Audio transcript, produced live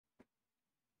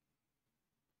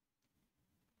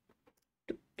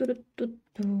Hey.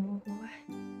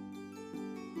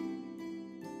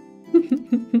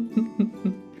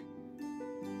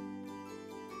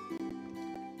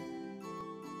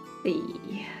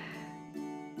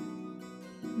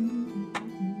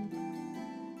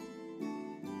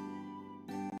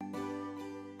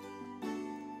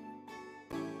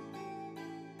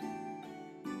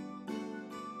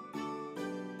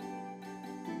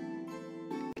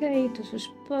 Okay, this is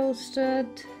posted.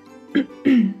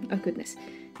 Oh goodness,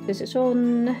 this is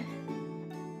on.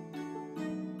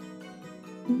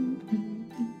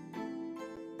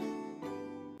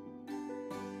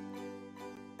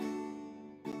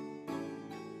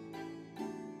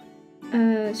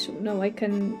 So now I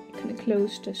can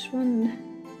close this one.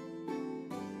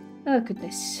 Oh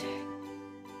goodness.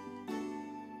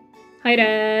 Hi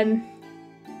Dan.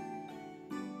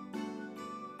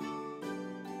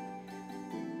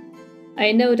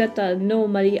 I know that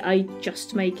normally I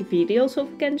just make videos of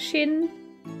Genshin,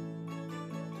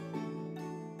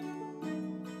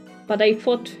 but I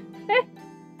thought,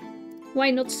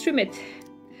 why not stream it?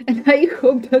 And I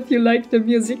hope that you like the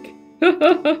music.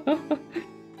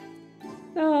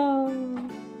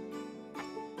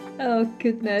 Oh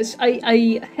goodness,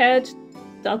 I heard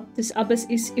that this abyss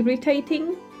is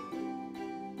irritating.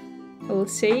 We'll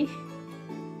see.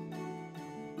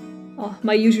 Oh,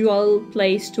 my usual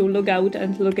place to log out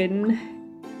and log in.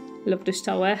 Love this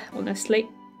tower, honestly.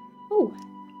 Oh.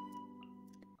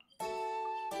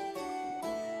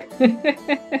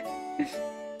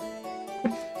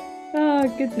 Oh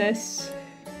goodness.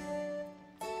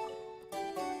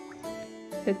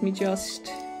 Let me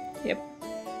just... Yep.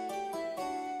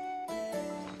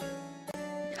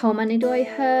 How many do I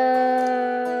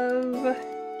have?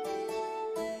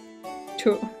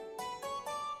 2.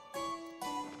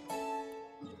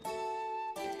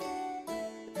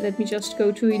 Let me just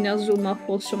go to Inazuma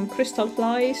for some crystal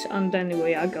flies, and then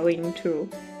we are going to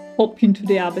hop into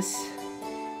the abyss.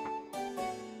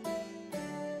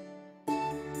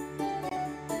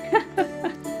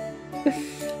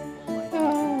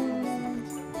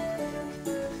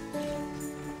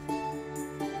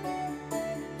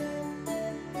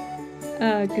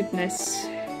 Oh goodness.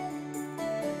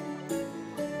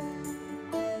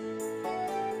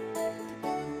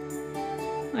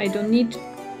 I don't need...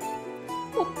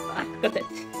 Oh, I got it.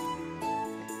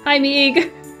 Hi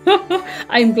Mig!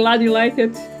 I'm glad you like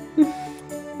it.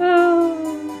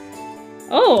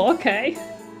 Oh, okay.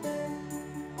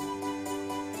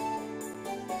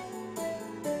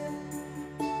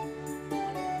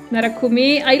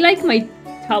 Narakumi, I like my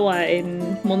tower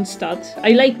in Mondstadt.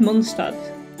 I like Mondstadt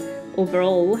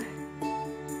overall.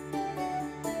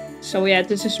 So yeah,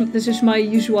 this is my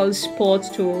usual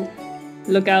spot to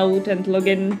log out and log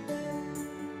in.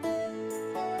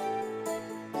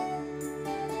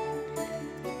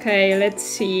 Okay, let's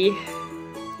see.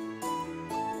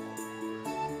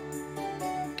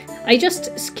 I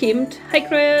just skimmed. Hi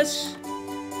Chris!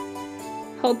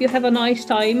 Hope you have a nice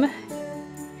time.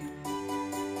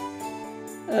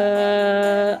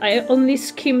 I only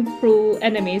skimmed through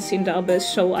enemies in the abyss,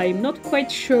 so I'm not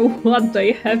quite sure what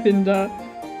they have in the...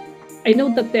 I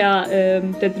know that they are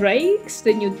the drakes,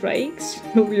 the new drakes.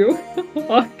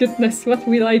 Oh goodness, what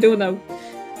will I do now?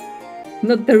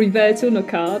 Not the reverse Uno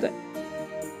card.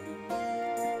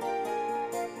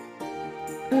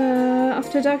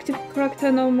 After the active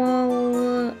character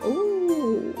normal...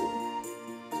 Ooh.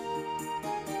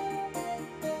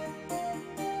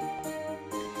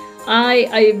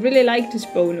 I really like this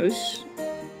bonus.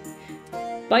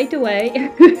 By the way...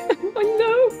 Oh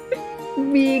no!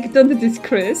 Meek, don't do this,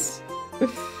 Chris.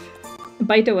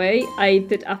 By the way, I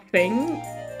did a thing.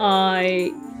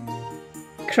 I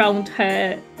crowned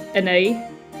her an A.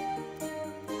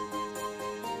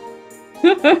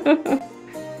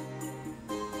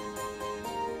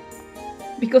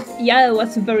 Because Yael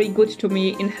was very good to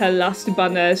me in her last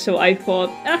banner, so I thought,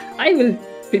 I will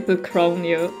triple crown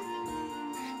you.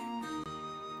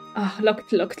 Ah,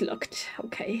 locked.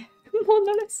 Okay. More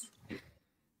or less.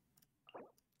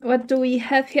 What do we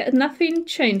have here? Nothing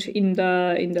changed in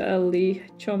the early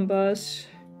chambers.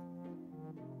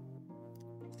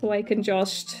 So I can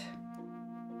just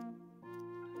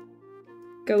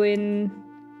go in.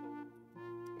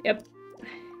 Yep.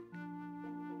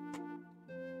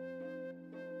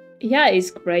 Yeah, it's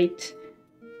great.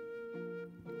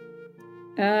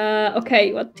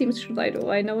 Okay, what teams should I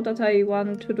do? I know that I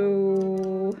want to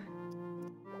do...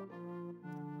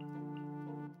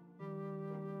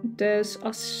 There's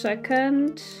a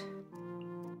second.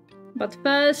 But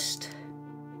first...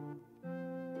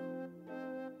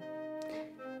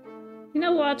 You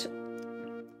know what?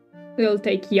 We'll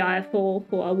take Yae for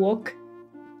a walk.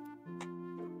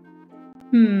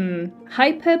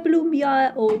 Hyper Bloom,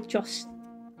 yeah, or just...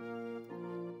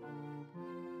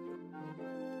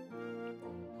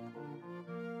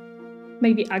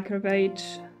 maybe Aggravate.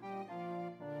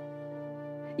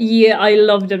 Yeah, I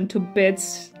love them to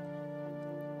bits.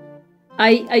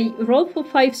 I roll for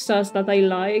 5 stars that I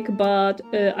like, but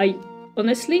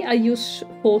honestly I use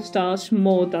 4 stars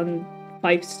more than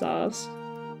 5 stars.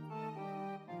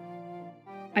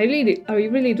 I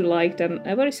really do like them.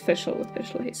 A very special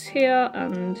is here,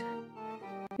 and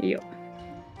yeah.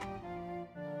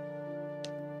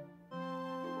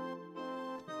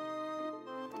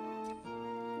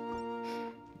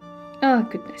 Oh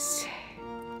goodness.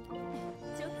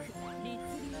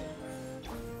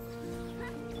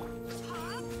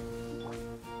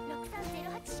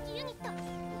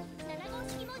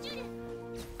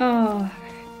 Oh.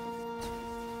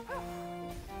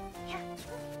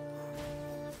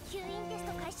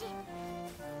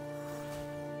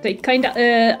 They kinda,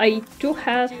 I do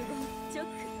have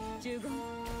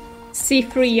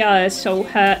C3, so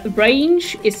her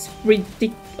range is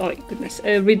ridiculous.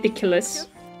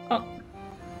 Oh.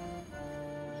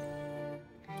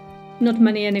 Not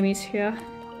many enemies here.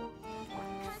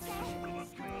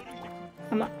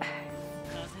 Come on.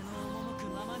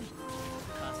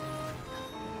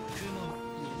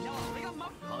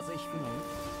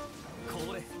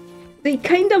 They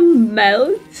kinda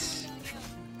melt.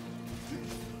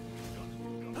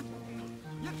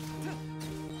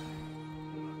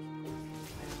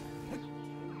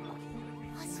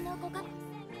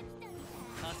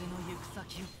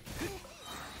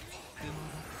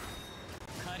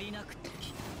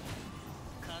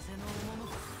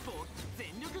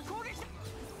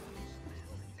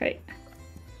 Okay.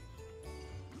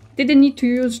 Didn't need to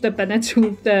use the Bennett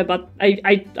move there, but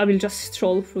I will just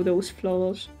stroll through those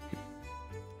floors.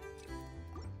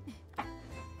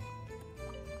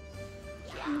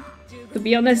 To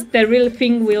be honest, the real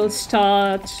thing will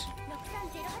start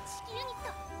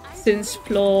since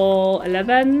floor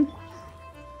 11.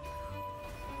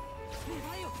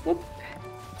 Whoop.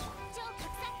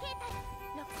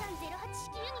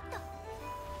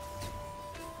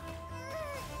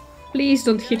 Please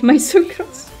don't hit my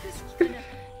sucrose.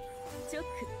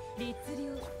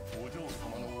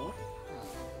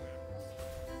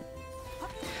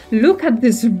 Look at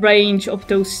this range of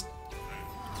those.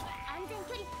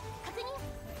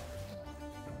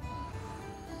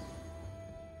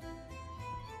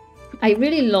 I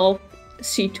really love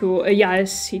C2.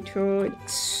 C2.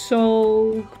 It's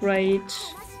so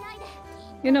great.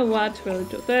 You know what? We'll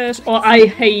do this. Or I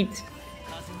hate.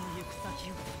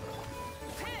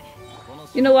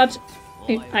 You know what?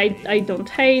 I don't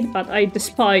hate, but I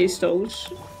despise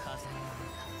those.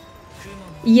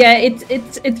 Yeah,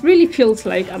 it really feels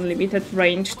like unlimited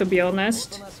range, to be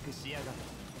honest.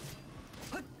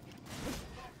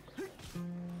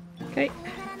 Okay.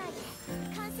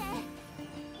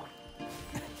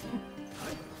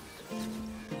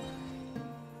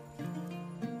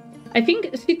 I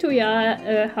think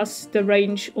Situya has the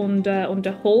range on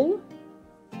the whole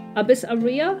Abyss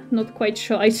area. Not quite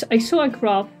sure. I saw a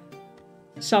graph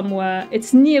somewhere.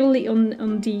 It's nearly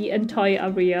on the entire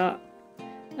area.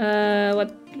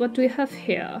 What do we have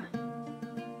here?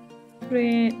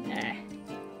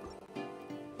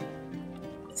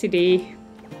 CD.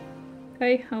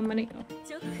 Okay, how many? Oh.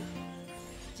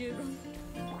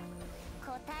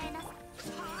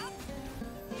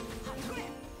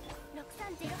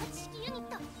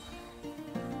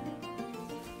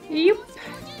 Yep.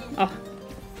 Oh.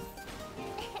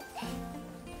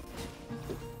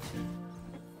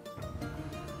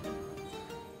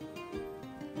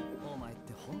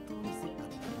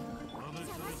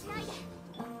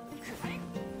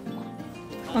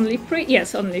 Only 3?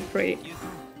 Yes, only 3.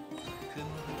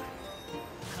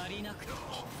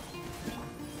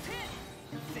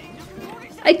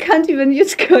 I can't even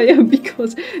use Kaya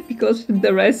because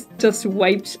the rest just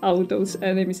wipes out those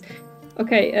enemies.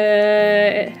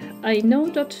 Okay, I know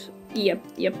that...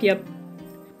 Yep.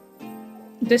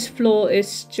 This floor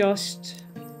is just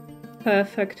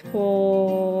perfect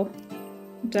for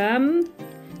them.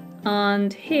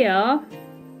 And here...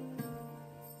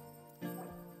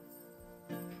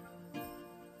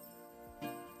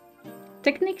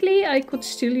 technically, I could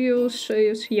still use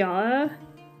Yara.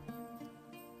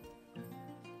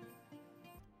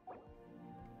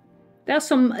 There are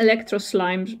some electro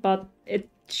slimes, but it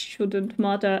shouldn't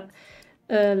matter.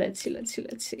 Let's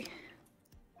see.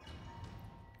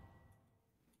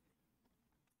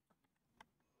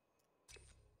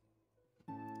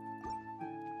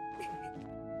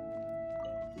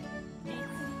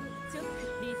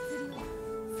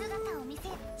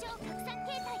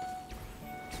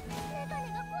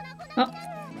 Oh.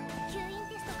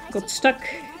 Got stuck.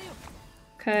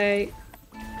 Okay.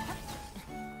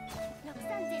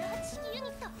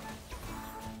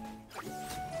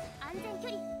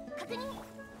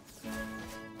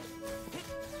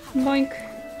 Boink.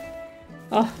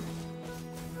 Oh.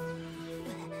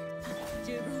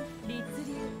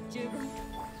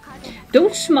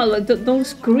 Those smaller,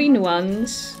 those green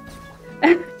ones.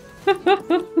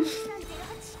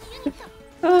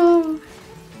 Oh.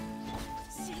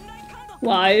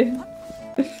 Why?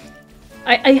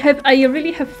 I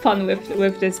really have fun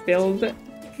with this build.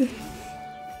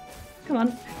 Come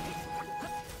on.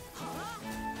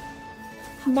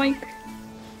 Boink.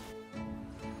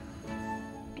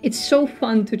 It's so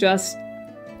fun to just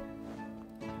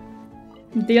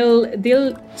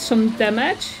deal some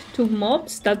damage to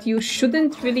mobs that you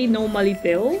shouldn't really normally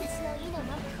deal.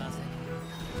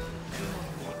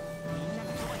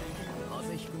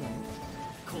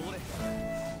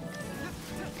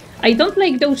 I don't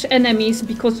like those enemies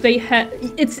because they have.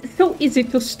 It's so easy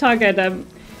to stagger them,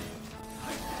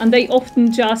 and they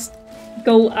often just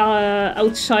go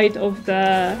outside of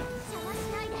the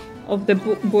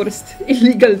burst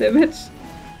illegal damage.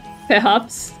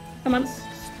 Perhaps. Come on.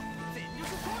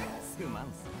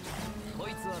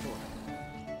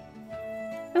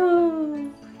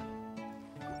 Oh.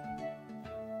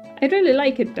 I really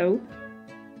like it though.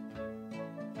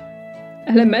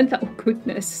 Elemental, oh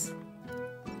goodness.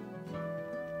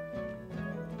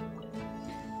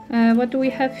 What do we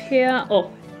have here? Oh.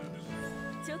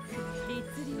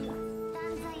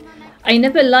 I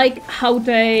never like how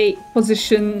they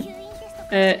position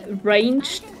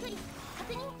ranged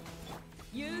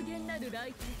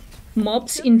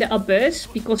mobs in the abyss,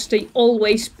 because they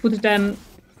always put them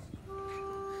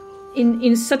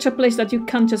in such a place that you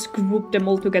can't just group them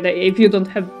all together if you don't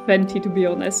have plenty, to be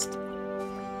honest.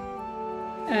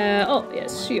 Oh,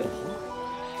 yes, you.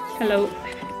 Hello.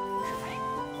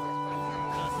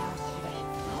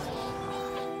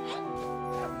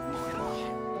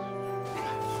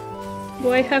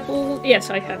 Do I have all?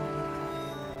 Yes, I have.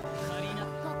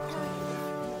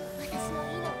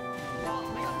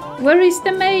 Where is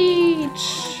the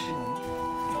mage?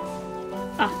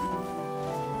 Ah.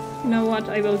 You know what?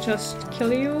 I will just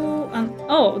kill you and...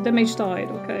 Oh, the mage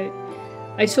died. Okay.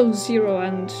 I saw Zero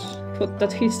and thought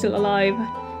that he's still alive.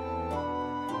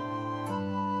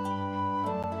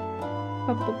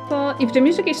 If the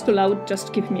music is too loud,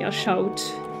 just give me a shout.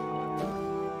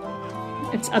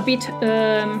 It's a bit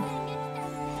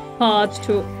hard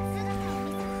to...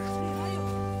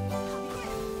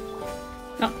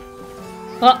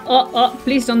 Oh,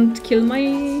 please don't kill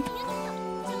my...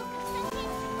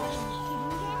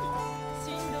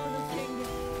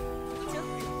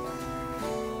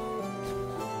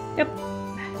 Yep.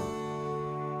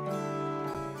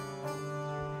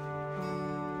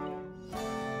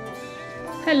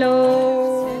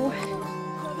 Hello.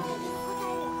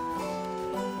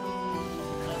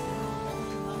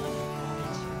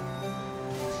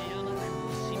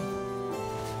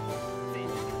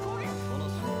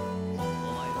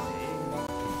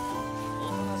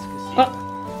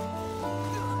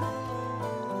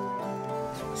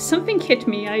 Something hit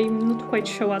me, I'm not quite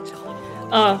sure what.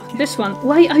 This one.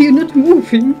 Why are you not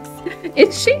moving?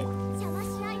 Is she?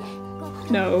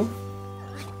 No.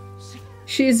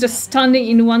 She is just standing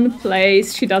in one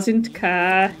place, she doesn't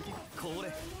care.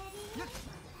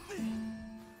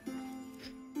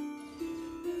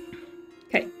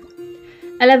 Okay.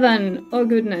 11. Oh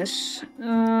goodness.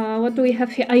 What do we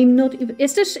have here? I'm not even...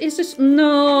 Is this...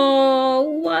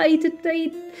 No! Why did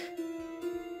they...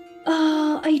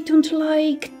 I don't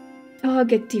like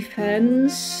target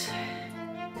defense.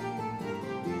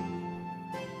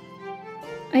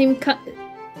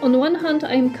 On one hand,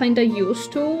 I'm kinda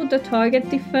used to the target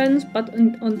defense, but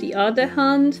on the other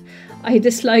hand, I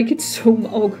dislike it so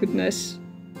much. Oh goodness.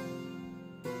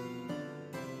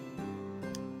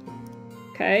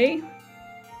 Okay.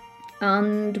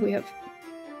 And we have...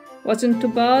 Wasn't too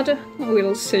bad.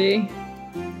 We'll see.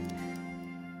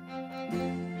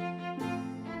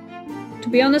 To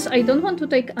be honest, I don't want to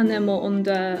take Anemo on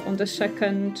the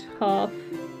second half.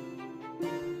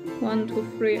 1, 2,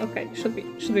 3. Okay, should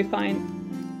be fine.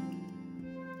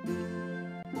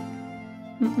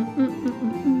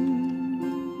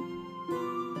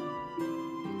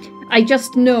 I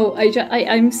just know.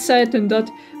 I'm certain that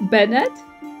Bennett,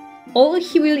 all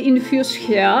he will infuse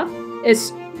here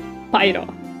is Pyro,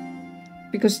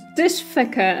 because this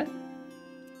fecker.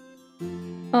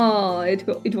 Oh, it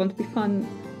won't be fun.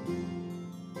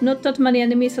 Not that many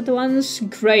enemies at once,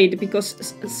 great,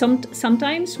 because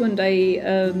sometimes when they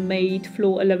made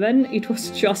floor 11, it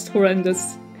was just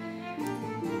horrendous.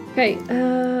 Okay,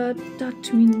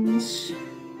 that means...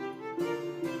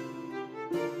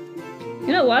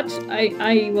 You know what?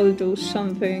 I will do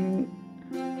something...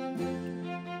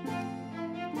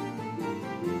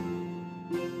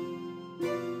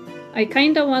 I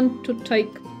kinda want to take...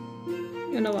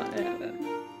 You know what?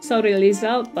 Sorry,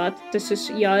 Lisa, but this is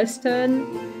Yael's turn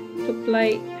to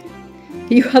play.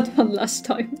 You had one last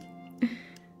time.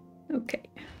 Okay.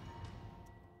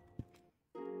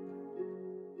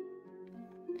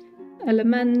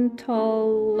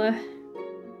 Elemental...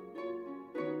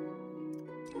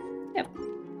 Yep.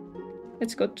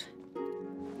 It's good.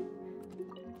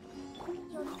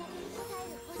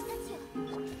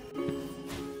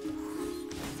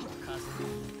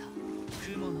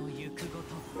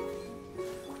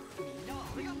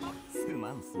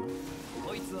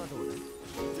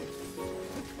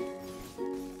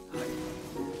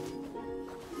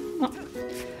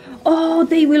 Oh,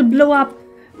 they will blow up.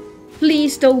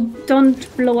 Please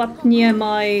don't blow up near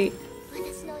my...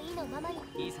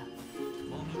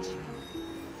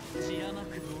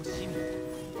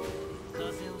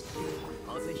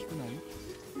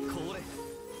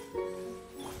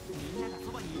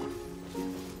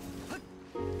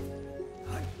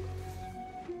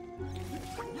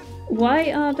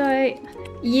 Why are they...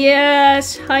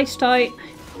 Yes, hi Sty.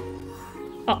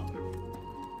 Oh.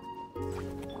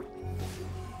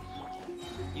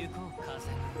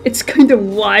 It's kind of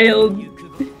wild.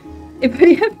 If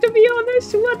I have to be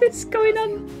honest, what is going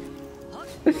on?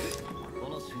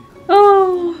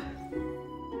 Oh.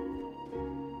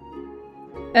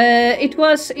 It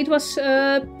was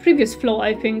previous floor,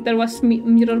 I think. There was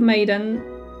Mirror Maiden.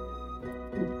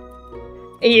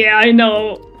 Yeah, I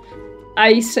know.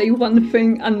 I say one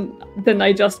thing and then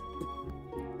I just...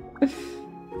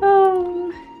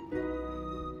 Oh.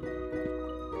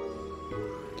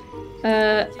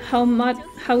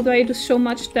 How do I do so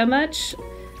much damage?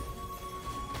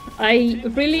 I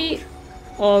really...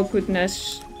 Oh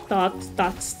goodness,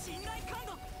 that's...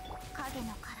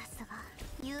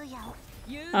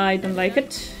 I don't like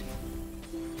it.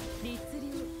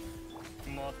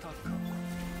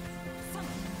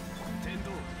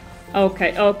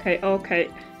 Okay.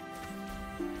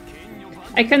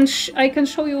 I can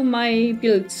show you my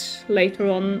builds later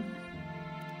on.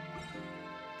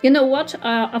 You know what?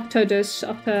 After this,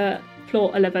 after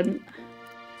floor 11.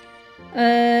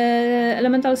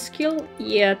 Elemental skill?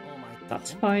 Yeah,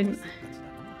 that's fine.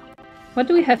 What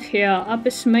do we have here?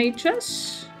 Abyss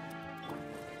mages?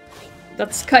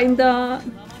 That's kinda...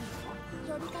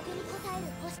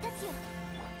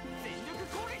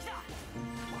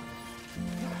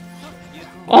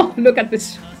 Oh, look at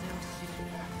this.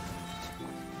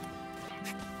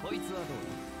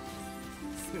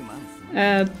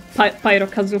 Pyro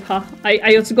Kazuha.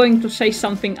 I was going to say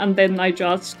something and then I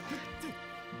just...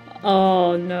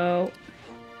 Oh no.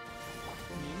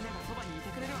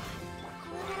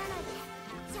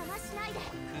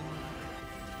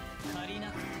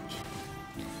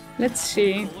 Let's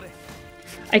see.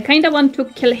 I kinda want to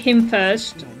kill him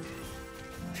first.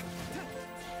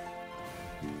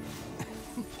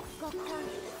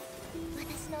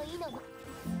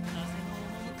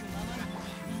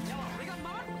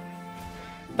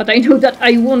 But I know that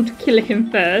I won't kill him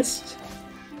first.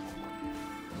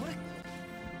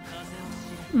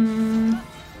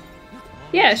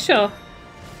 Yeah, sure.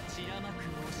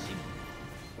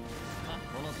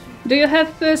 Do you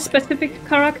have specific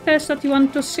characters that you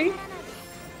want to see?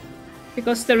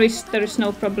 Because there is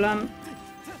no problem.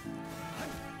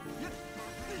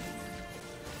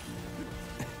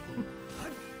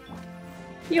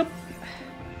 Yup.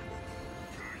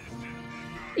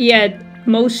 Yeah,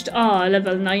 most are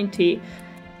level 90.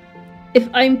 If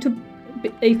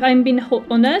I'm being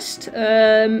honest,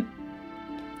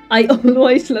 I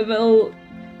always level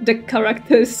the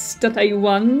characters that I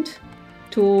want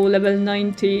to level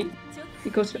 90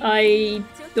 because I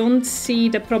don't see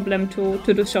the problem to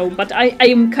do so. But I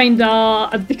am kinda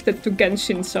addicted to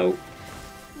Genshin, so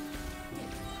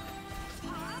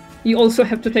you also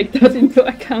have to take that into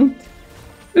account.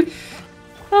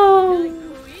 Oh.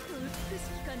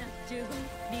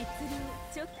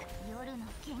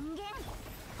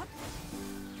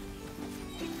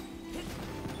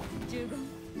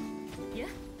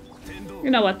 You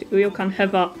know what? You can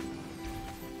have a...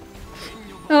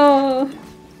 Oh.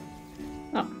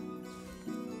 Oh.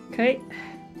 Okay.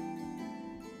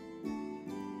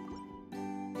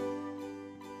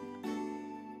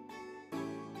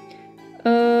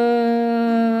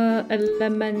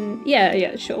 Element...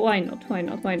 Yeah, sure. Why not?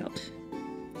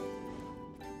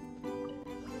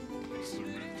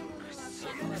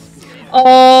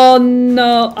 Oh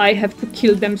no, I have to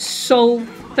kill them so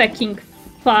fucking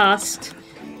fast.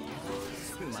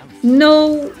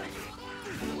 No.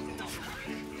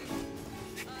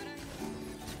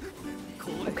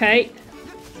 Okay.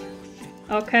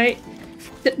 Okay.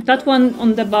 That one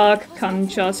on the back can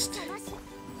just...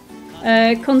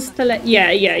 yes.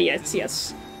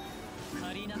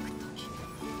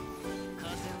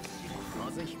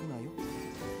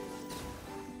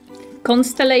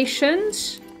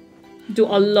 Constellations do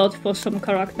a lot for some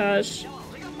characters.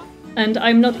 And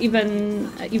I'm not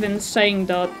even saying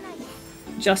that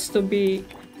just to be...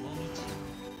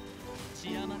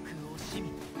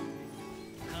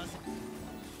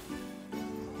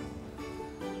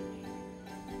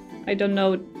 I don't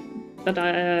know that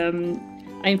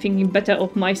I'm thinking better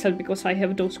of myself because I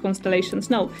have those constellations.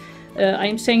 No,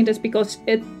 I'm saying this because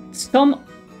some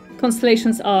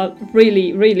constellations are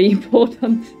really, really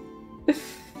important.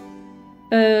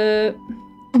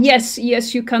 Yes,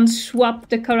 you can swap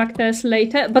the characters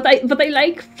later, but I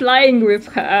like flying with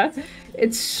her.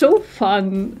 It's so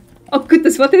fun. Oh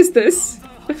goodness, what is this?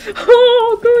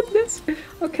 Oh goodness.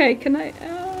 Okay, can I...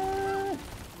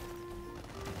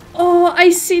 Oh,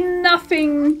 I see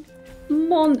nothing.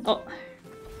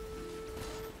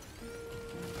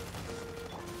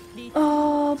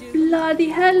 Oh, bloody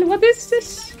hell, what is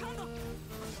this?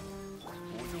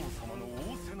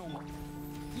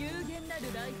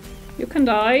 You can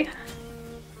die.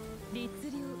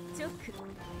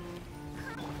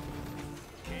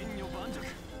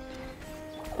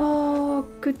 Oh,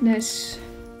 goodness.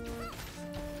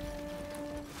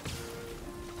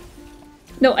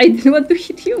 No, I didn't want to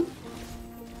hit you.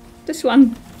 This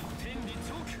one.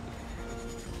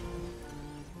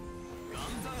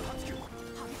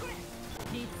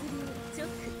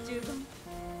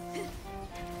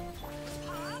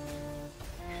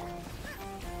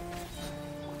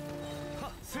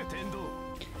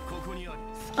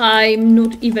 I'm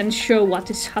not even sure what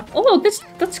is happening. Oh,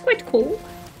 that's quite cool.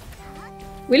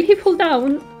 Will he fall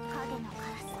down?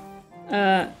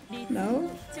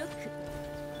 No.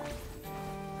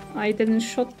 I didn't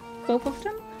shot both of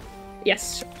them?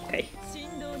 Yes, okay.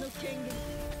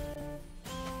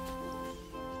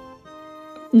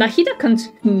 Nahida can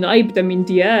snipe them in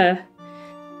the air.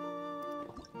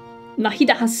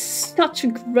 Nahida has such a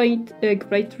great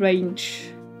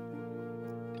range.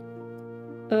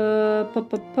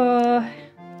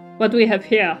 What do we have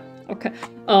here? Okay.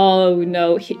 Oh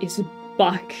no, he is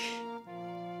back.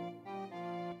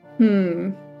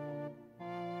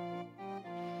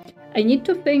 I need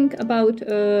to think about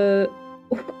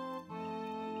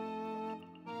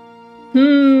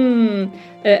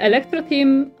Electro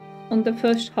Team on the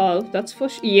first half, that's for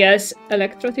sure. Yes,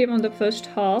 Electro Team on the first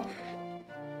half.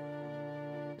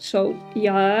 So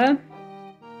yeah.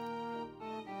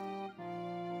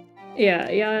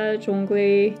 Yeah,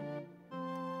 Zhongli,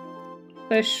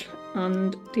 Fish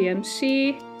and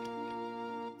TMC.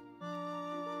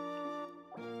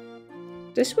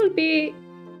 This will be...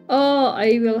 Oh,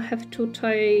 I will have to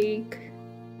take...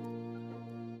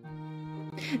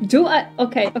 Do I...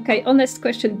 Okay, honest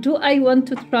question. Do I want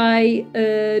to try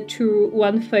to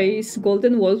one-face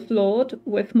Golden Wolf Lord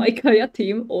with my Kaya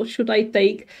team, or should I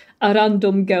take a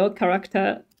random girl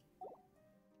character?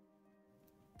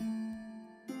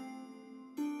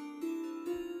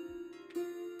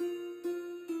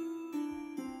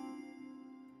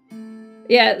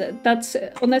 Yeah, that's...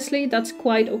 Honestly, that's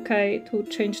quite okay to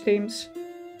change teams.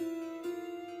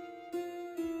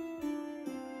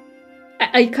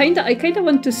 I kinda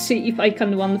want to see if I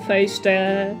can one-face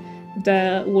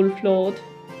the Wolf Lord.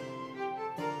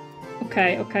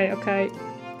 Okay.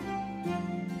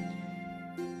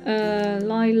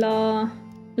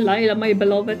 Lila, my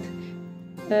beloved.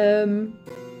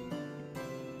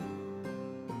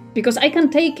 Because I can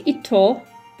take Ito,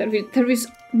 there is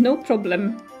no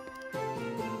problem.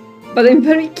 But I'm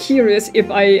very curious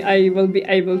if I will be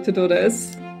able to do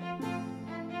this.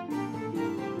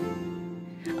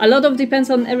 A lot of depends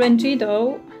on RNG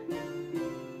though.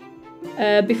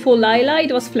 Before Lila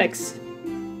it was Flex.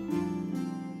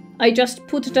 I just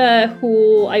put the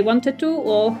who I wanted to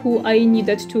or who I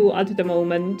needed to at the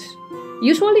moment.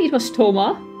 Usually it was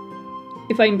Toma,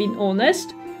 if I'm being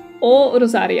honest, or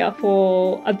Rosaria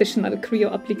for additional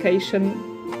Creo application.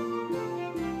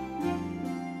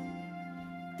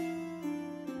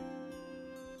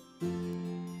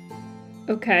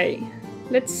 Okay,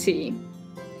 let's see.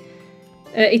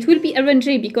 It will be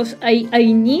RNG because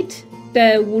I need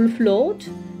the Wolf Lord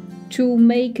to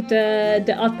make the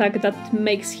attack that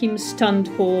makes him stunned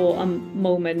for a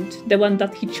moment. The one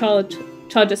that he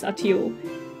charges at you.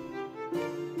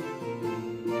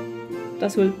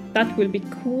 That will be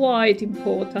quite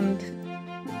important.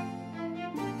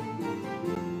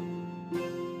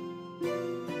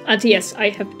 And yes, I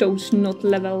have those not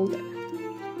leveled.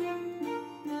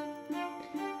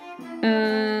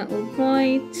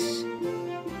 Alright.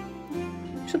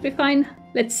 Should be fine.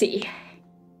 Let's see.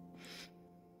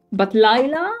 But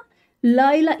Lila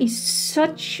is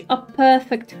such a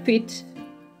perfect fit.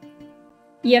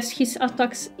 Yes, his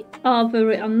attacks are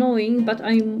very annoying, but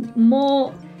I'm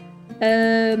more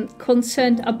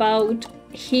concerned about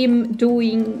him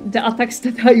doing the attacks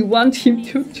that I want him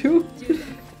to do.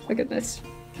 My goodness.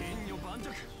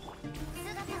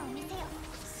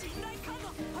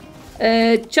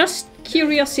 Just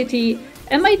curiosity,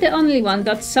 am I the only one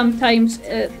that sometimes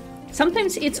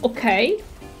it's okay,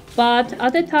 but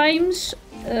other times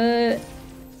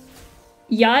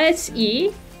Yae's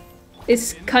E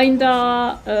is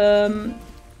kinda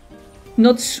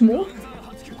not smooth?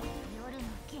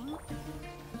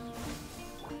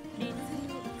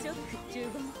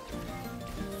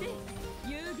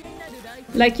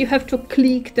 Like you have to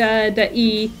click the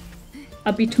E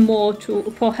a bit more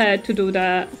for her to do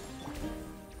the...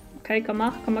 Okay, come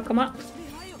on.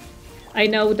 I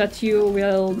know that you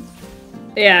will...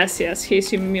 Yes,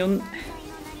 he's immune.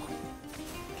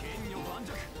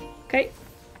 Okay.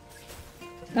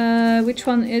 Which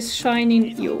one is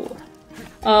shining you?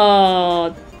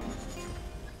 Oh.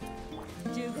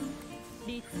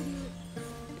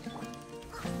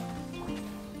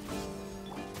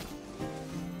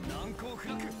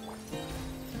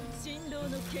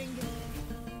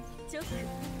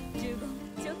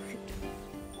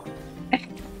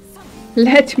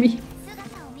 Let me.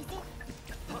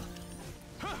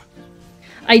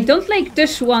 I don't like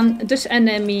this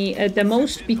enemy the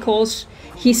most because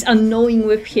he's annoying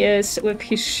with his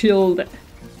shield.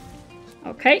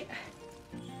 Okay.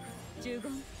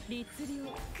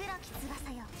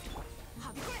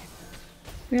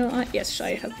 Well, yes,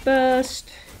 I have burst.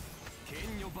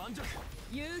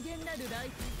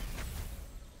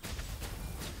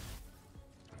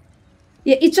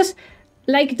 Yeah, it's just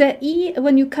like the E,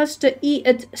 when you cast the E,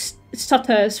 it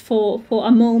stutters for a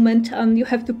moment and you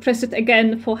have to press it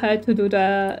again for her to do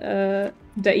the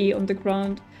E on the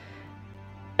ground.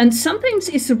 And sometimes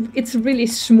it's really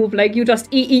smooth, like you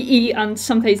just E, and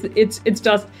sometimes it's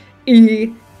just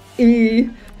E.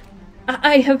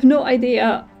 I have no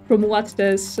idea from what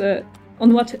this,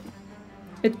 on what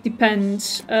it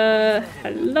depends.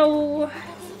 Hello.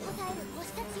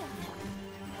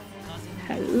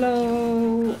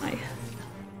 Hello.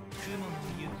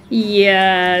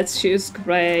 Yes, she's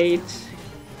great.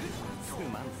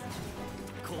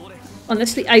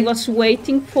 Honestly, I was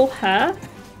waiting for her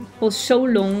for so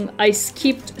long. I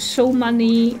skipped so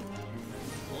many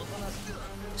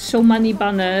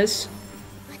banners.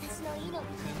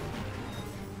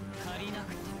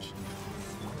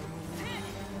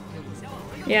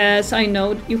 Yes, I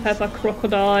know you have a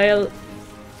crocodile.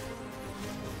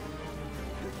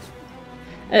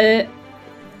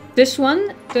 This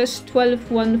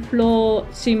 12-1 floor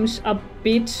seems a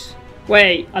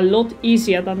lot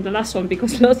easier than the last one,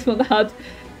 because the last one had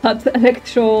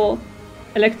Electro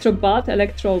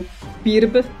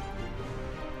Birb,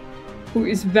 who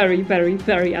is very, very,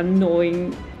 very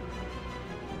annoying.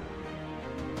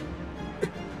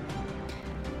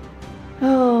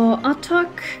 Oh,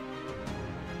 attack.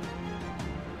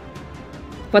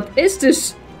 What is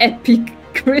this epic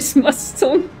Christmas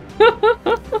song?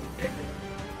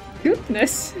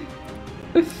 Goodness.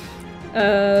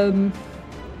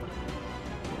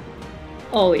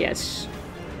 Oh yes.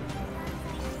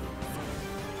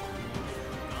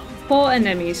 4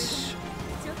 enemies.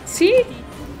 See?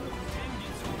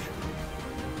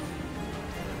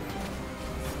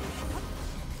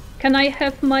 Can I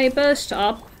have my burst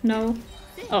up? No.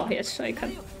 Oh yes, I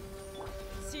can.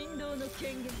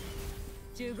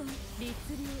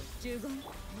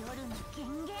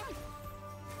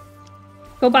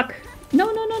 Go back. No.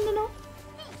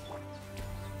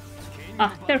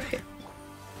 Ah, there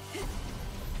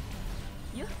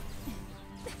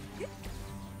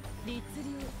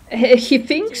he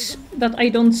thinks that I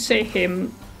don't see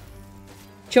him.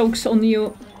 Joke's on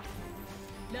you.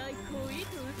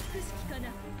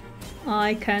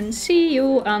 I can see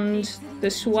you and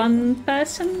this one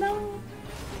person now.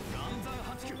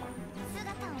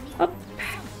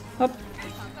 Up.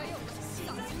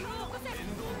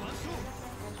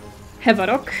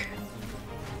 Hevarok.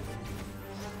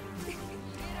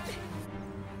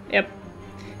 Yep.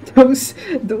 Those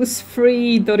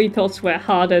 3 Doritos were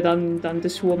harder than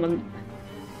this woman.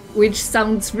 Which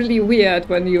sounds really weird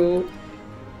when you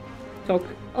talk.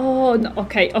 Oh, no.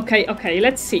 Okay.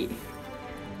 Let's see.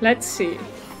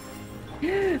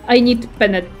 I need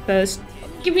Bennett first.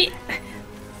 Give me...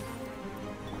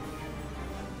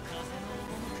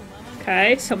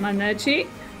 Okay, some energy.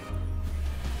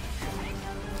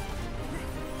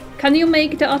 Can you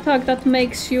make the attack that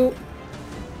makes you...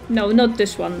 No, not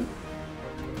this one.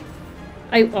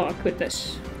 Oh, quit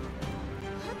this.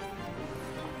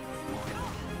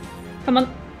 Come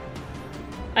on.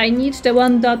 I need the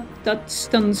one that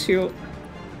stuns you.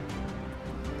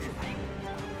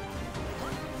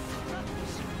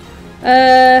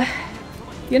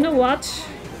 You know what?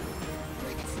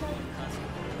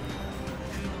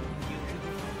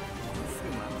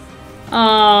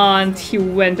 Ah, and he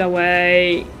went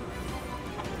away.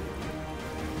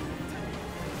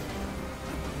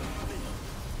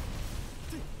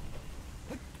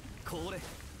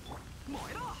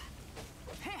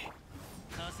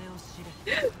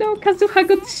 No, Kazuha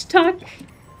got stuck.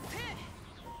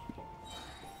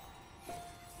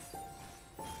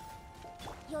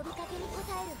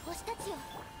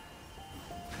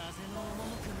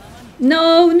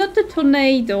 No, not the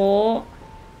tornado.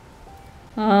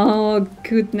 Oh,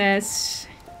 goodness.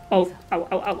 Oh, ow,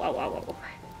 ow, ow, ow, ow, ow.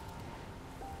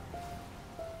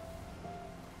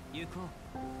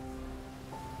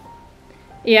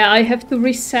 Yeah, I have to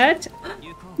reset.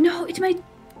 No, it might...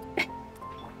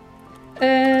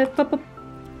 pop up.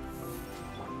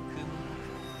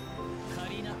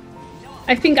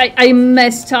 I think I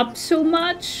messed up so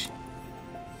much.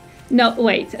 No,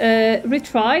 wait,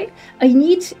 retry. I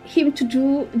need him to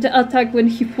do the attack when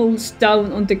he falls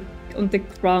down on the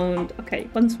ground. Okay,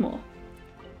 once more.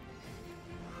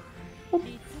 Hop,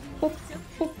 hop,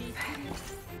 hop.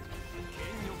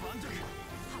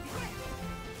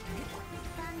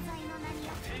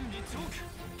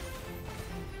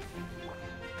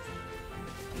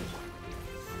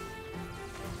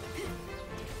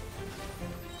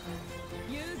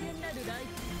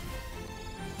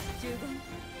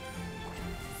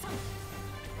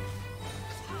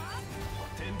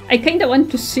 I kinda want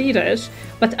to see this,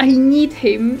 but I need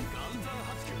him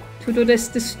to do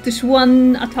this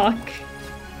one attack.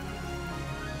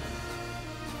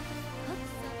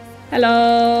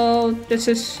 Hello, this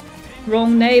is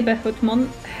wrong neighborhood, mon.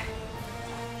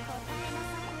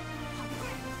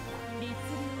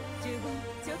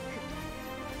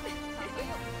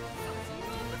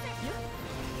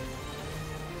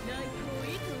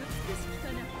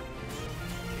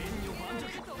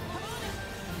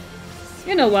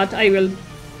 You know what, I will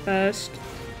first.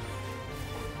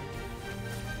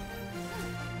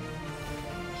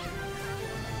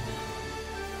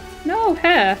 No,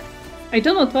 hair. I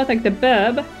don't know to attack the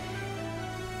burb.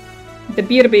 The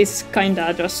burb is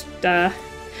kinda just...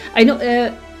 I know...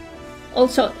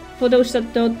 also, for those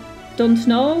that don't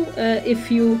know,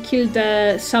 if you kill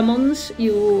the summons,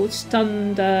 you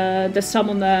stun the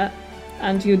summoner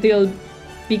and you deal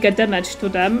bigger damage to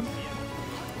them.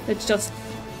 It's just...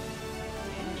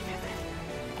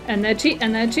 Energy,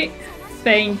 energy.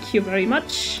 Thank you very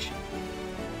much.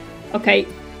 Okay,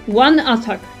 one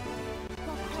attack.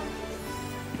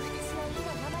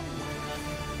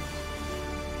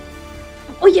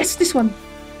 Oh yes, this one.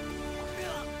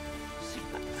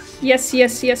 Yes,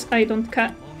 yes, yes, I don't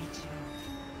care.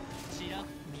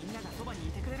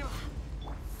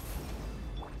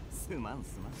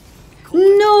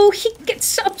 No, he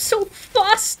gets up so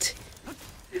fast.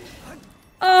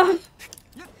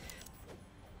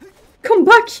 Come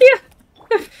back here!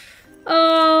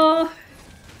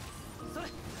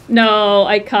 No,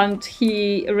 I can't.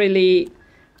 He really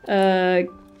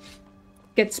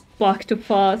gets back too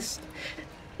fast.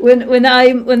 When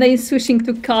I'm switching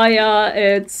to Kaya,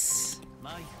 it's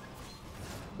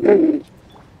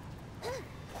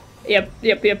yep.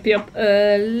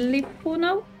 Leave for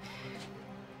now.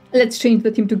 Let's change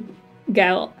the team to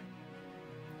Gal.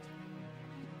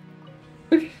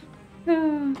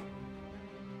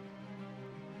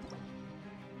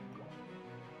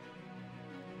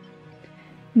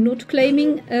 Not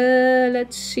claiming,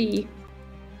 let's see.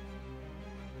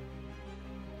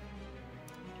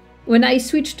 When I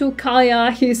switch to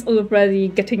Kaya, he's already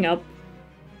getting up.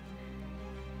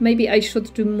 Maybe I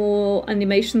should do more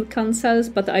animation cancels,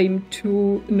 but I'm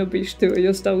too noobish to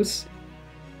use those.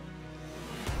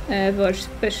 Very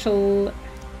special.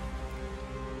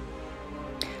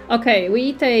 Okay,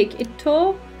 we take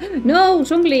Ito. No,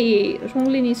 Zhongli!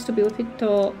 Zhongli needs to be with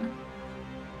Ito.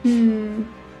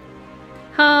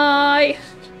 Hi!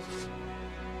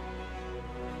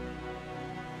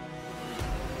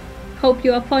 Hope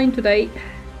you are fine today.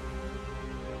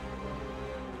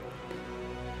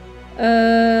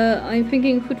 I'm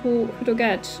thinking who to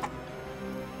get.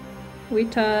 We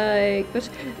take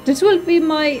this will be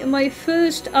my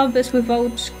first Abyss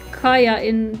without Kaya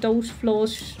in those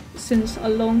floors since a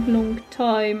long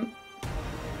time.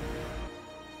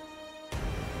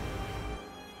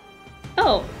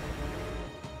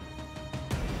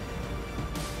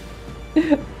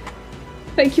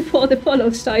 Thank you for the follow,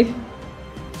 Style.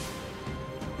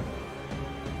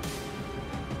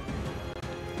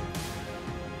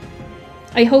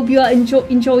 I hope you are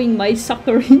enjoying my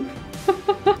suffering.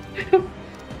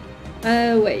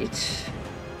 Wait.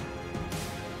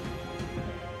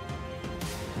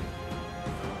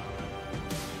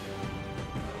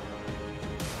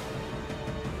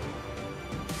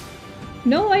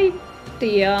 No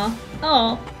idea.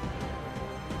 Oh.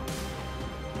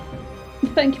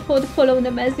 Thank you for the follow,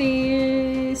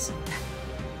 Nemesis.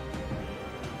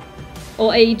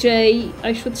 Or AJ,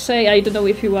 I should say. I don't know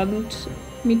if you want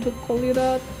me to call you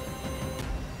that.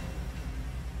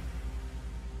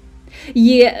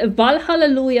 Yeah,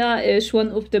 Valhallelujah is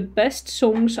one of the best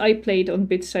songs I played on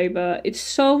Beat Saber. It's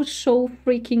so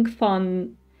freaking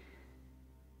fun.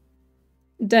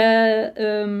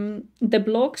 The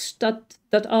blocks that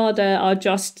are there are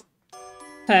just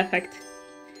perfect.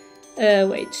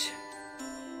 Wait.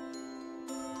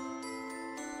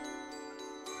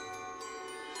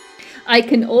 I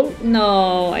can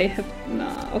no, I have no.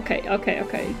 Okay.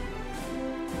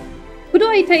 Who do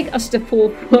I take as the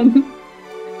fourth one?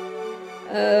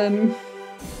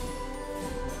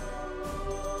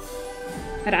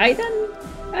 Raiden?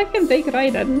 I can take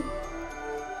Raiden.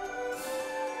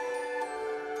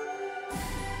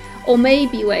 Or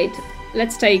maybe, wait,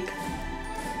 let's take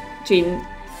Jin.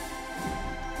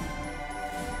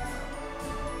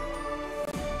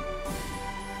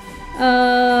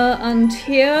 And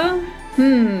here,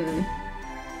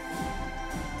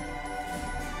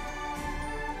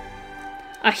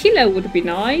 a healer would be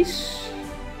nice.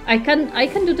 I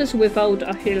can do this without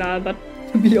a healer, but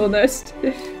to be honest,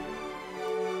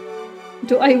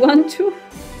 do I want to?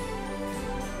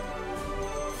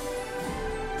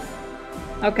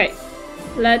 Okay,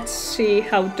 let's see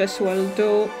how this will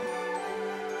do.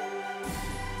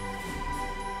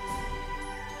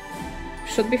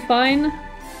 Should be fine.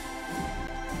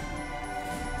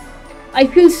 I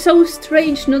feel so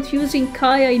strange not using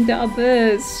Kaya in the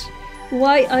Abyss.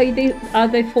 Why are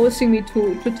they forcing me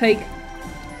to take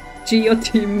Geo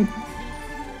team?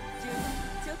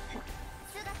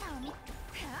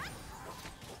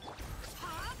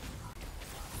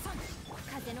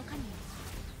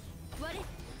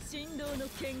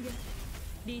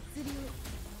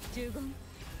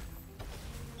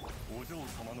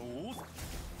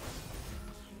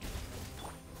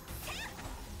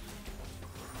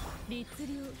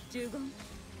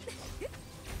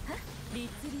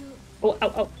 Oh,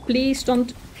 ow, ow, please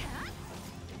don't.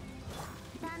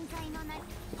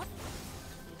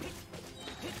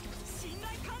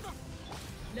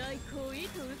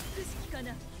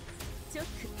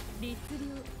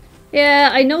 Yeah,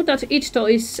 I know that Ito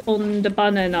is on the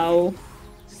banner now.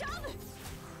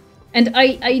 And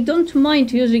I don't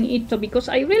mind using Ito because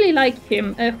I really like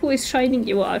him. Who is shining?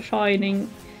 You are shining.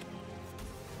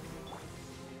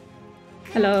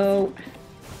 Hello.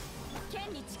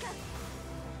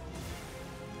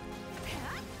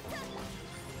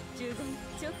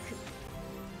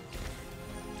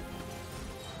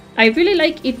 I really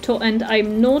like Ito and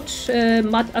I'm not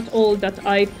mad at all that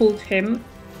I pulled him.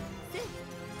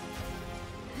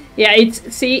 Yeah,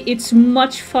 it's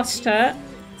much faster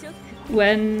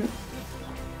when...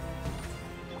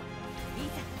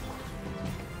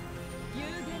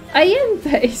 I am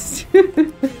based.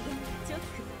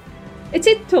 It's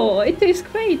Ito. It is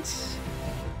great.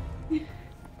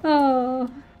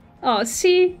 Oh,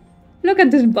 see, look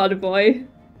at this bad boy.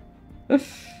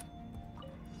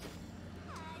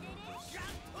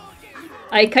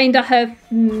 I kinda have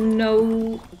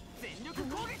no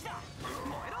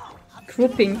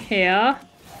grouping here.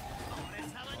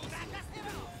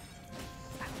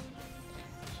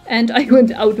 And I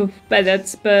went out of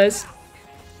pellets first.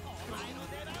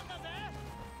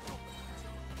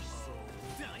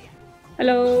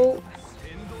 Hello.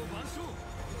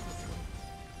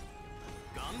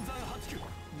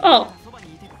 Oh.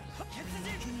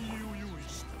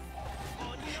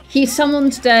 He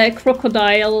summoned the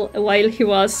crocodile while he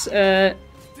was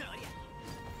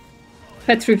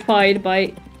petrified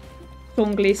by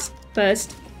Zhongli's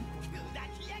first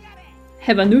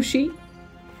Hevanushi.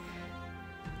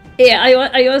 Yeah,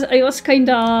 I was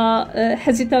kinda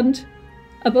hesitant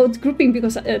about grouping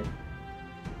because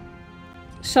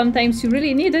sometimes you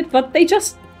really need it, but they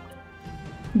just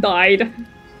died.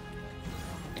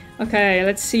 Okay,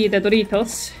 let's see the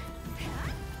Doritos.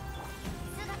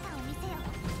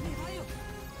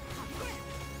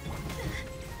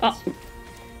 Oh,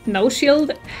 no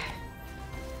shield.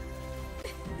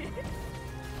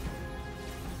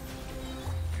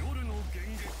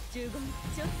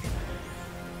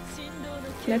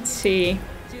 Let's see.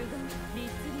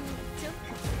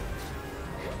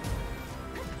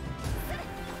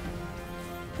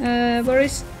 Where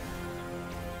is...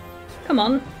 Come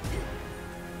on.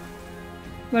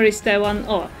 Where is the one?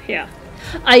 Oh, here.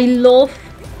 I love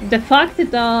the fact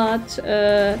that...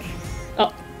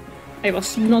 oh, I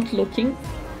was not looking.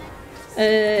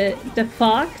 The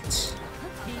fact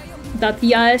that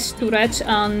yes, turret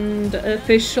and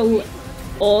official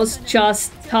Oz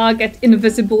just target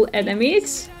invisible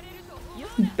enemies.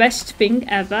 Best thing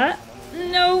ever.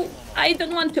 No, I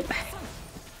don't want to...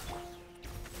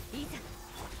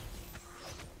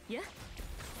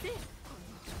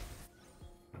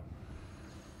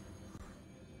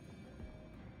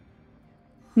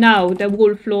 Now, the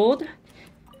Wolf Lord.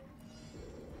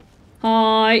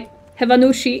 Hi. Have a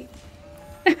Nushi.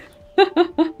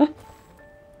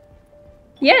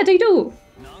 Yeah, they do.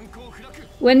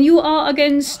 When you are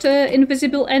against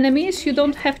invisible enemies, you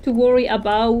don't have to worry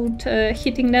about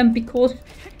hitting them because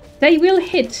they will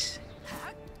hit.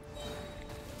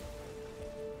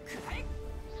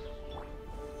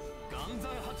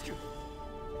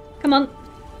 Come on.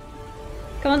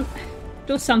 Come on.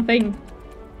 Do something.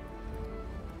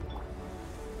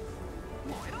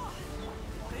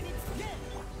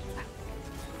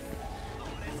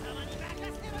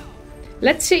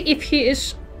 Let's see if he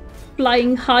is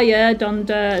flying higher than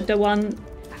the one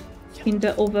in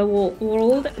the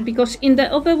overworld, because in the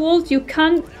overworld you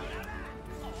can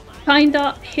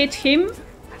kinda hit him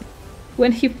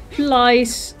when he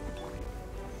flies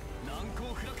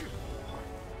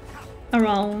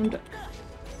around.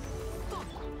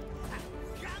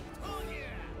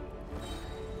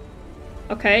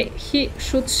 Okay, he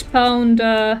should spawn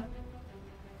the...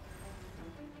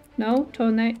 No,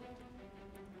 tornado.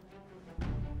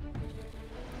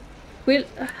 Will...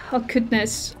 Oh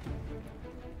goodness.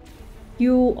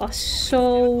 You are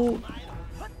so...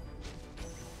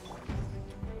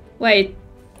 Wait.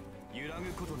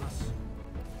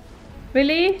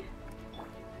 Really?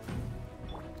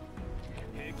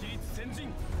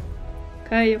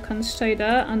 Okay, you can stay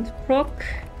there and proc.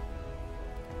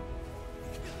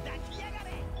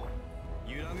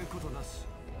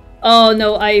 Oh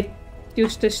no, I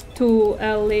used this too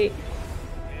early.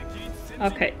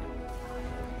 Okay.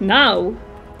 Now!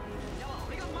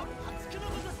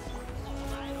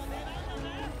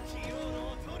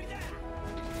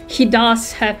 He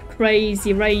does have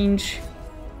crazy range.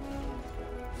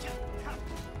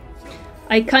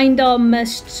 I kinda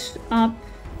messed up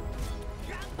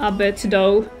a bit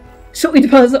though, so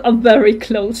it was a very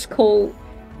close call.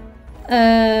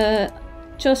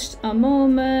 Just a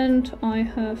moment, I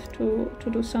have to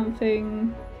do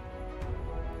something.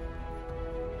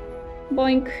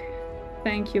 Boink.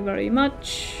 Thank you very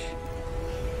much.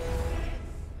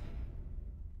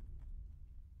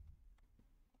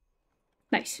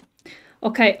 Nice.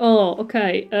 Okay, oh,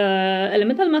 okay.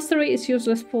 Elemental Mastery is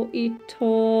useless for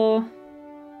Ito.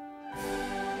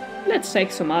 Let's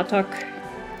take some attack.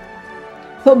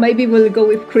 Or maybe we'll go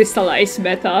with Crystallize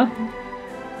meta.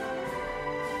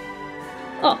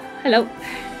 Oh, hello.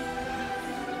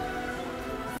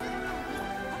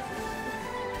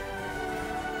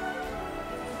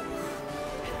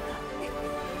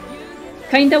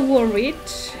 Kinda worried.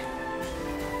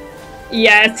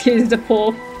 Yes, he's the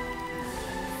fourth.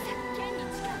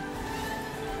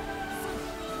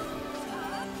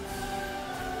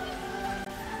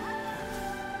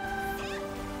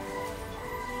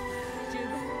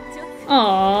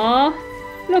 Aww,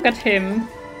 look at him.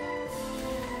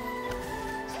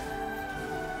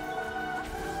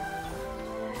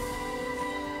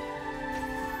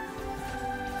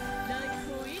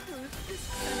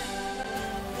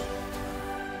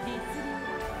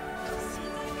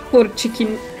 Poor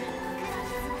chicken.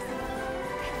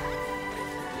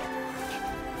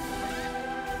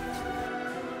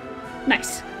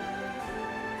 Nice.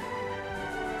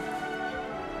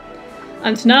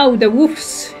 And now the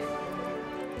wolves.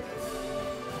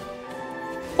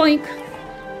 Boink.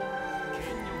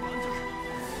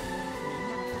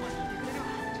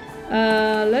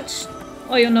 Let's...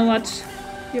 Oh, you know what?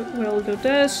 We'll do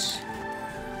this.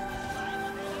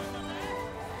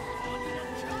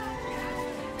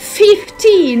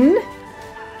 15?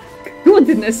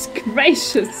 Goodness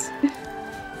gracious!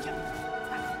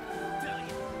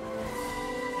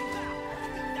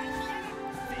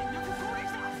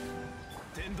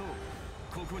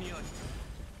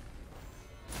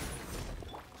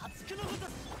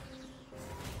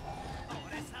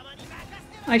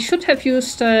 I should have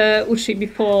used Uchi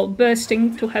before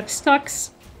bursting to have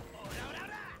stacks.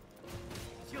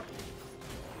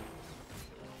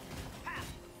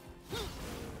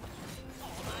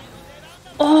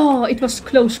 Oh, it was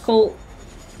close call.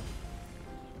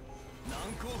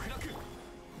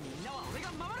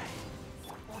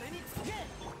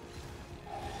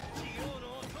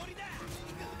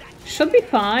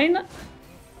 fine.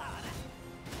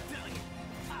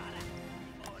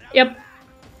 Yep.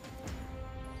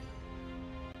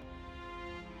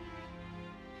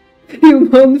 Few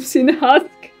months in Husk.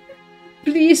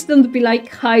 Please don't be like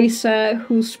Heise,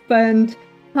 who spent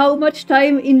how much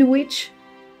time in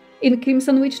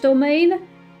Crimson Witch domain?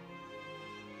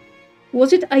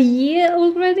 Was it a year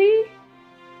already?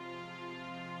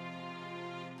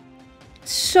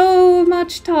 So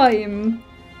much time.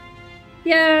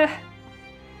 Yeah.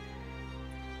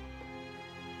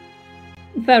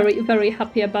 Very, very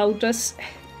happy about this.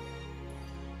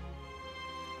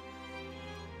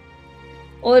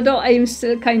 Although I'm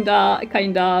still kinda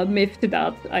miffed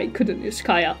that I couldn't use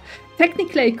Kaya.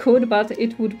 Technically I could, but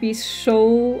it would be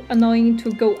so annoying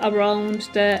to go around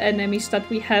the enemies that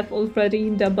we have already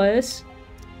in the base.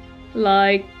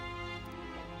 Like,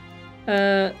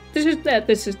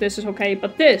 this is okay,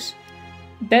 but this,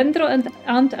 Dendro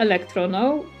and Electro,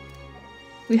 no?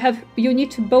 You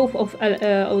need both of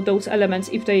those elements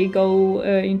if they go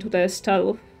into the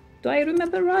stealth. Do I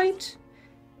remember right?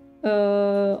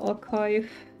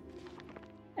 Archive.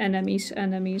 Enemies.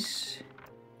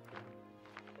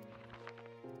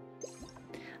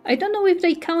 I don't know if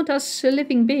they count as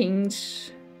living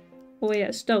beings. Oh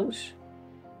yes, those.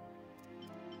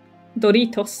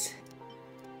 Doritos.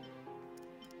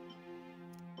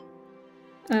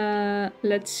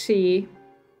 Let's see.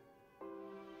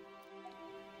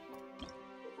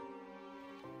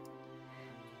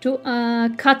 To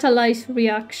catalyze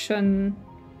reaction.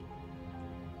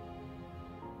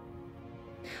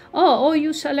 Oh, or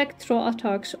use electro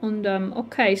attacks on them.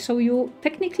 Okay, so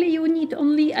technically you need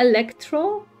only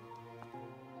electro.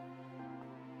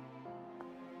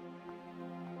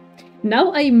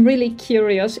 Now I'm really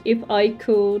curious if I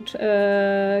could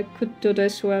do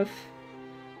this with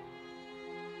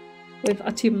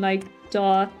a team like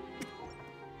that.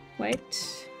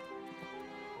 Wait.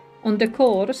 On the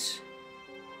course.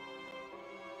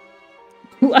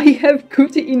 Do I have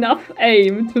good enough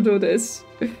aim to do this?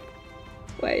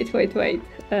 Wait. Living.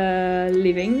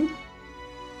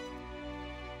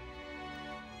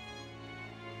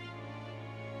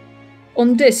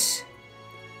 On this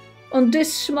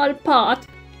small part.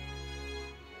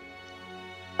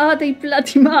 Are they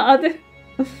bloody mad?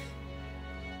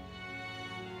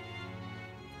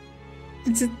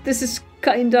 This is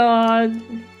kinda...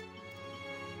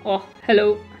 Oh,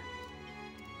 hello.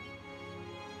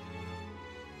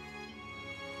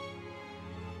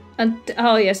 And,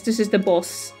 oh yes, this is the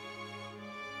boss.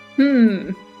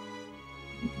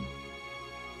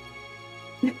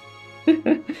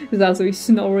 That's me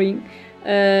snoring.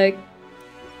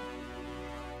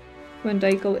 When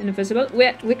they go invisible.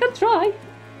 We can try.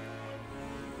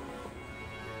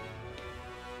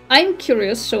 I'm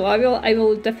curious, so I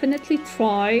will definitely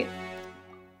try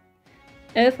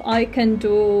if I can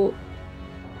do...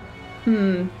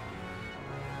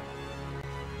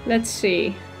 Let's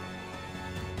see.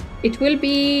 It will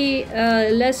be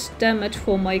less damage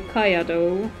for my Kaya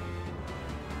though.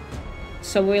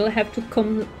 So we'll have to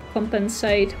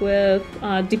compensate with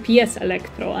DPS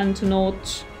Electro and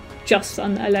not just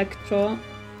an Electro.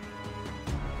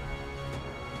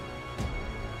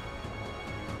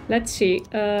 Let's see.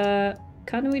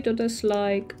 Can we do this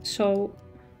like so?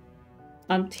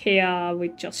 And here we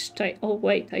just stay. Oh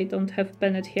wait, I don't have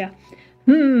Bennett here.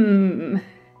 Who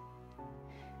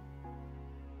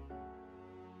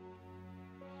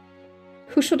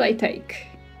should I take?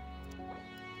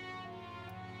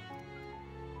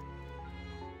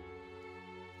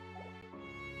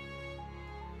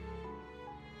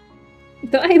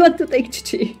 Do I want to take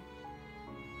Chichi?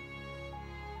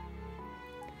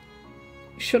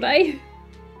 Should I?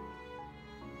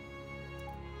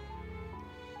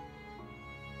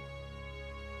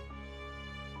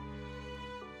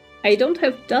 I don't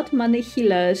have that many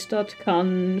healers that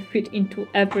can fit into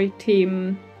every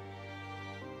team.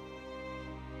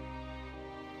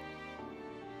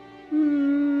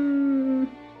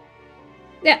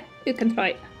 Yeah, you can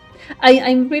try.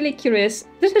 I'm really curious.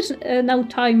 This is now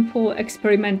time for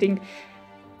experimenting.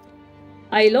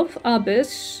 I love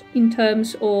Abyss in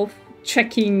terms of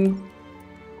checking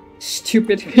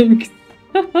stupid things.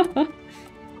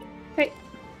 Hey,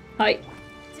 hi.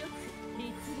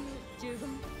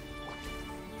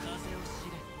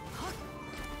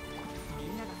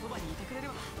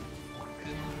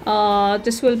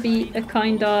 This will be a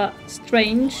kinda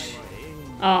strange.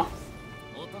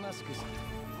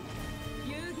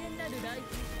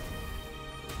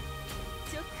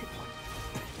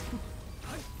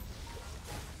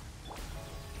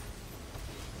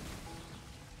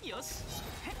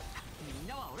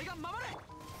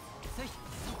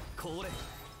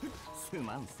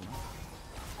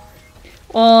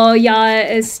 Oh yeah,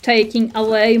 it's taking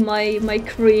away my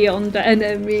Kree on the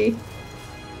enemy.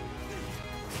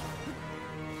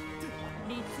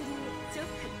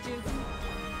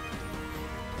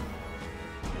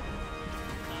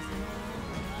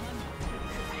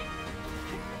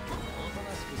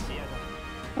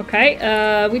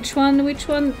 Okay, which one? Which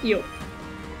one? You.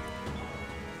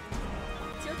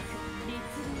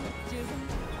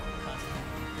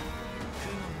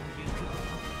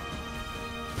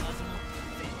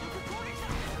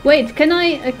 Wait, can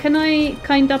I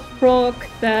kind of proc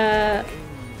the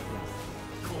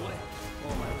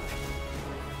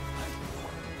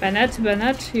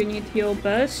Bennett, you need your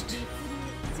burst.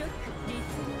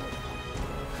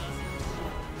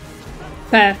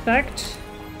 Perfect.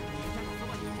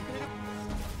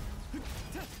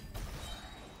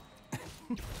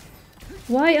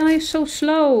 Why are you so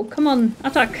slow? Come on,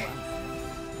 attack.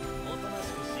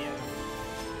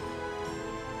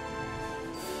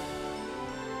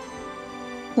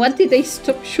 What did they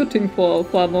stop shooting for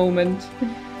a moment?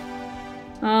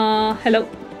 Hello.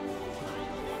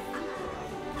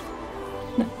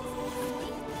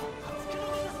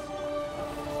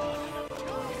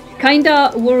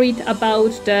 Kinda worried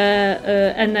about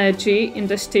the energy in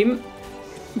this team,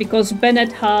 because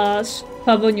Bennett has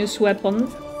Favonius weapon.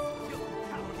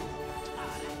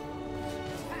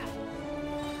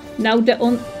 Now the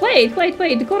on- Wait,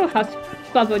 Goro has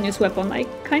Favonius weapon. I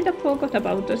kinda forgot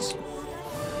about this.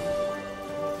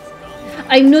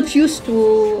 I'm not used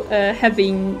to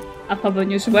having a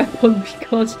Favonius weapon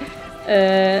because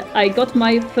I got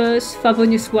my first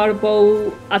Favonius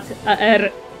warbow at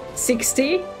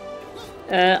R60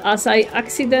 as I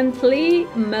accidentally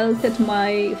melted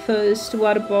my first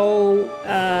warbow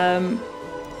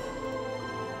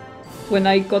when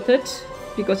I got it,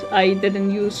 because I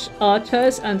didn't use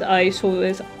archers and I saw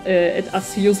it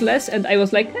as useless, and I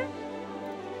was like,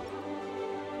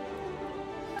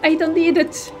 I don't need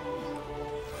it.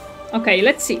 Okay,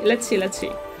 let's see.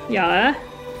 Yeah.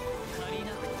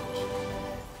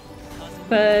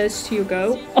 First you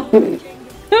go. Oh,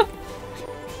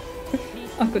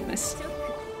 oh goodness.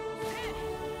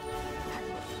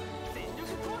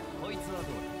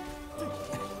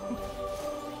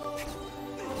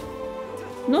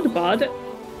 Not bad.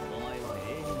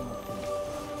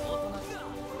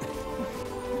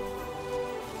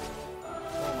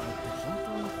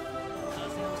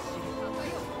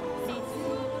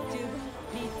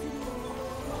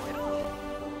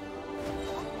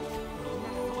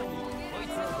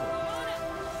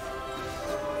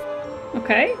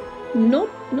 Okay,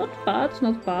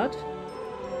 not bad.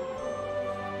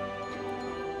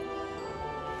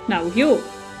 Now you.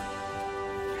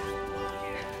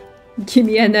 Give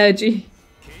me energy.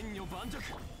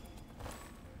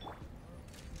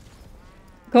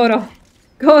 Goro!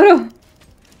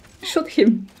 Shoot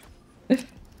him.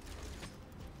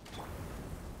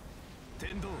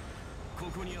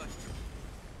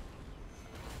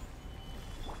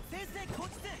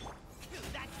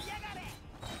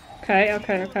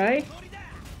 Okay.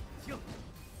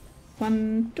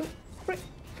 1, 2, 3,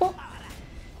 4.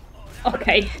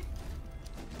 Okay.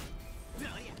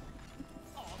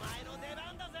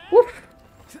 Woof.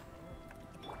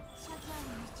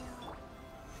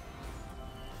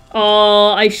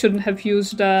 Oh, I shouldn't have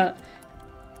used the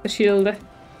shield.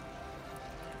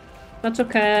 That's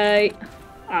okay.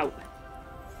 Ow.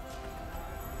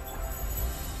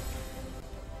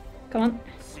 Come on.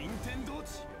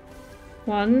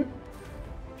 1.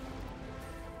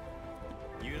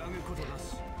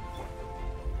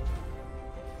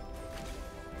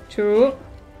 2.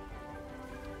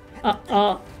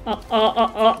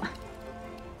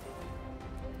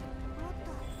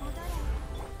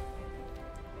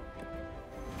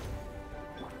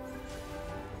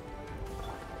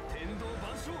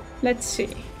 Let's see.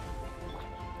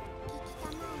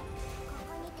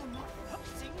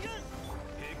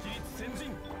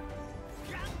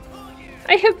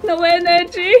 I have no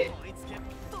energy.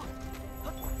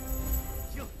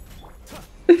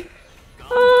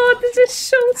 Oh, this is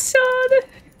so sad.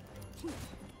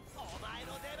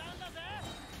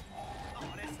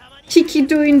 Kiki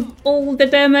doing all the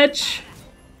damage.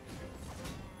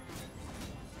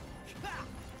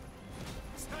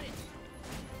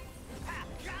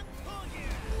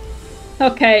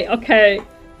 Okay.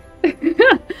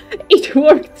 It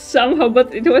worked somehow,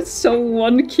 but it was so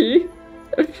wonky.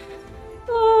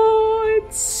 Oh,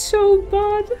 it's so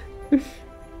bad.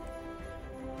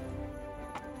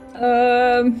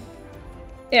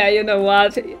 Yeah, you know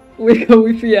what? We go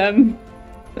with EM.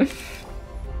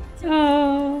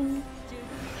 Oh.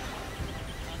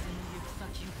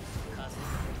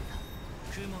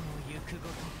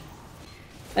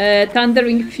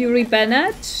 Thundering Fury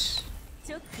Bennett.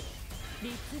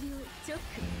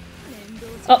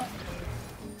 Oh.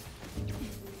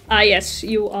 Ah, yes,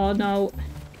 you are now.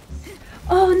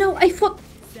 Oh no, I thought.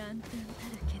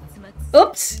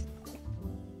 Oops.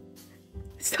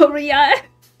 Sorry, yeah.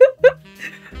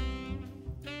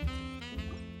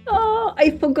 Oh,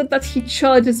 I forgot that he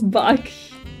charges back.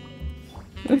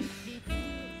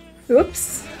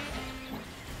 Oops.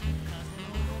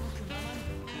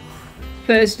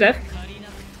 First death.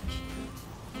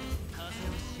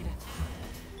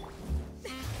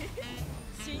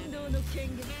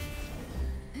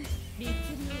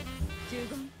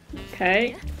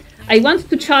 Okay. I want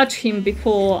to charge him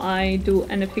before I do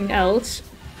anything else.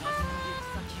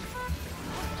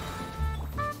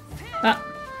 Ah.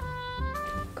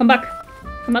 Come back.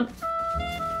 Come on.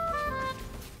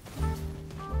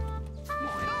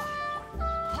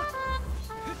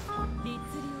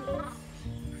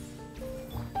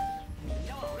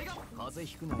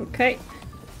 Okay.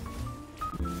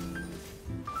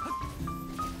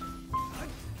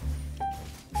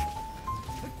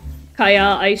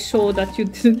 Kaya, I saw that you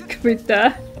didn't quit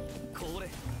there.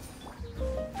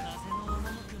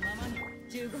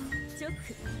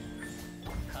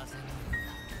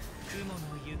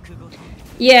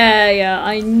 Yeah,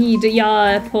 I need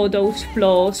Yae for those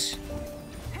floors.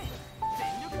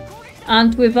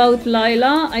 And without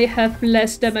Lila, I have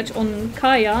less damage on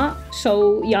Kaya,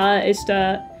 so Yae is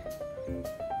the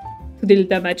to deal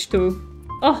damage too.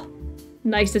 Oh,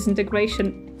 nice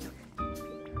disintegration.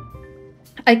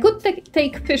 I could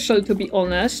take Fischl, to be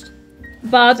honest,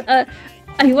 but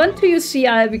I want to use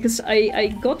Yae because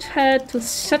I got her to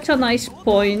such a nice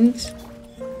point.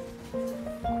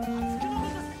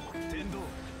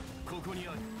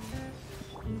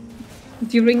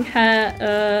 During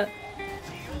her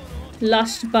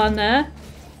last banner,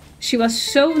 she was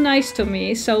so nice to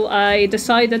me, so I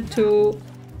decided to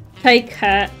take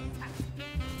her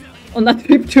on a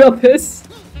trip to Abyss.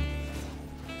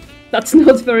 That's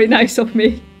not very nice of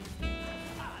me.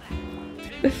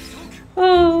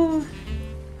 Oh.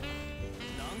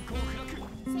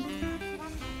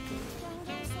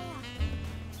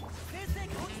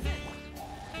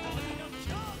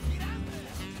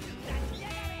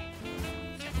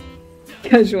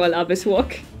 Casual Abyss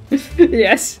walk.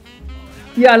 Yes.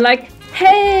 You are like,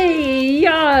 hey,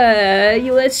 yeah,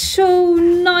 you were so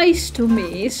nice to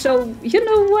me. So, you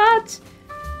know what?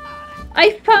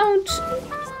 I found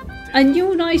a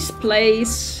new nice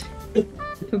place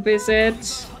to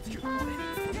visit.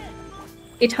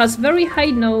 It has very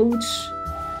high notes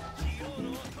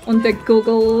on the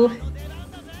Google.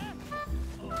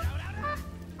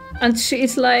 And she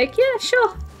is like, yeah,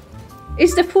 sure.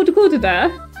 Is the food good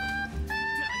there?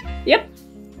 Yep.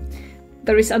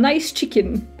 There is a nice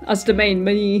chicken as the main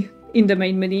menu, in the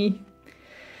main menu.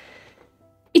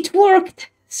 It worked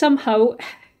somehow.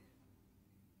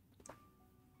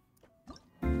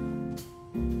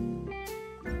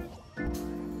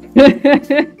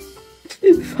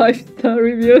 Five-star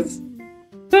reviews.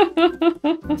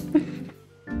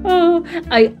 Oh,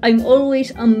 I'm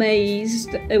always amazed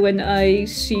when I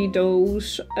see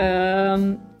those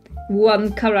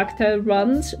one character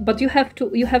runs, but you have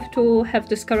to have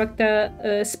this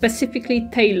character specifically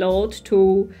tailored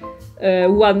to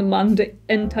one man the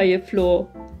entire floor,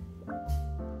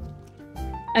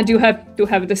 and you have to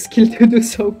have the skill to do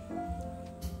so.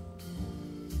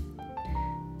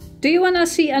 Do you wanna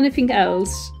see anything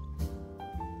else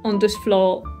on this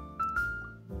floor?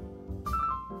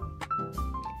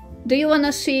 Do you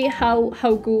wanna see how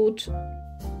good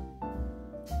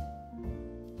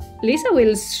Lisa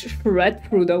will shred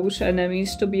through those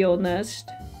enemies, to be honest.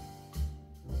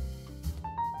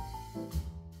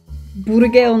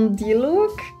 Burgeon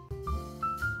Diluc?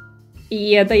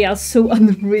 Yeah, they are so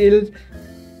unreal.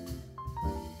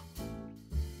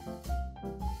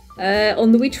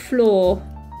 On which floor?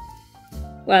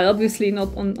 Well, obviously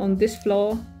not on this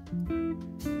floor.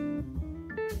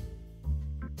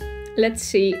 Let's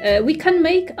see. We can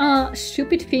make a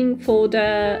stupid thing for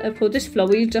the for this floor.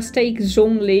 We'll just take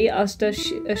Zhongli as the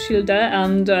shielder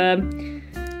and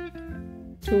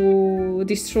to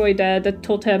destroy the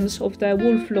totems of the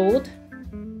Wolf Lord.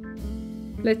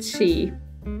 Let's see.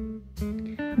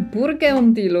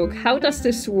 Burgeon Diluc. How does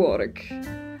this work?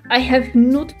 I have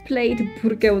not played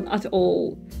Burgeon at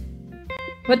all.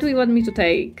 What do you want me to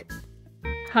take?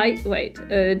 Hi. Wait.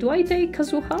 Do I take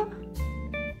Kazuha?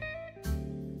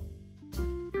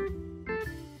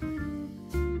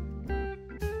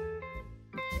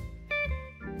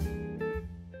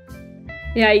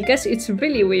 Yeah, I guess it's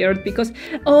really weird because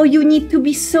oh, you need to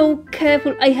be so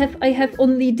careful. I have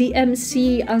only the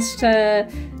MC as the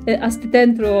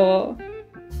Dendro.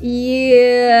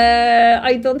 Yeah,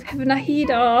 I don't have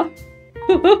Nahida.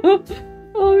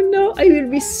 Oh no, I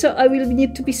will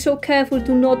need to be so careful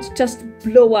to not just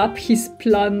blow up his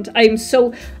plant. I'm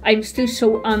still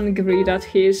so angry that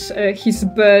his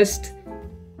burst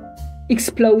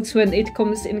explodes when it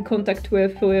comes in contact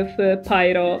with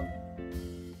Pyro.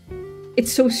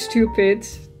 It's so stupid.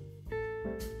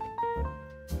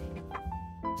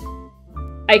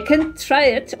 I can try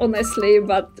it, honestly,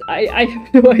 but I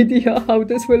have no idea how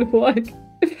this will work.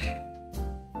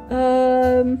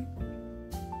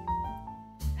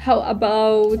 How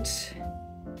about...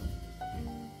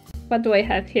 What do I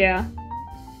have here?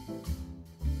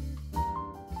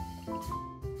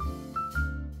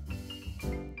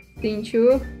 Thank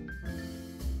you.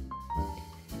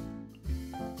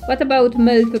 What about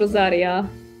Melt Rosaria?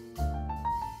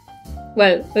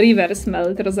 Well, reverse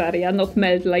Melt Rosaria, not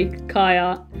melt like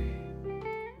Kaya.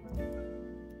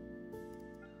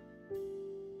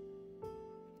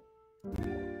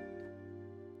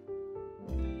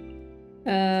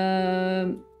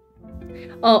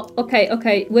 Oh,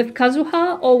 okay. With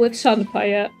Kazuha or with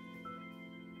Sunfire?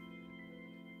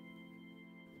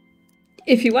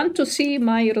 If you want to see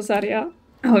my Rosaria...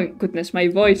 Oh goodness, my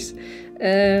voice.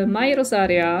 My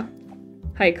Rosaria...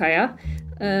 Hi Kaya.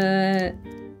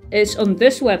 Is on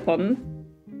this weapon.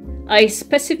 I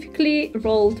specifically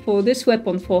rolled for this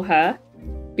weapon for her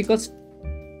because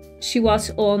she was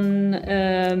on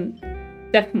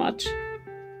deathmatch,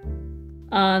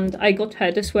 and I got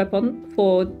her this weapon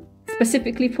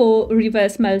specifically for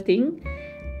reverse melting,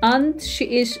 and she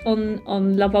is on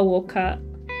Lava Walker.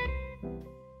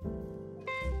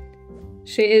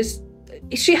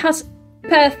 She has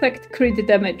perfect crit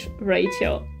damage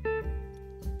ratio.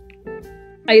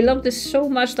 I love this so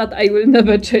much that I will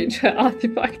never change her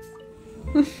artifacts.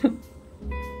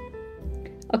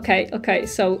 Okay,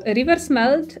 so reverse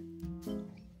melt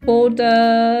for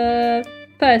the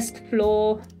first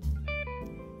floor.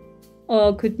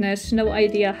 Oh goodness, no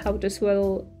idea how this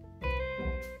will...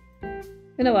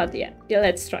 You know what, yeah,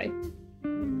 let's try.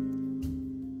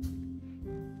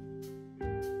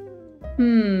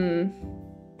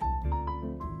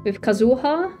 With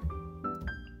Kazuha?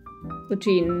 Or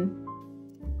Jean?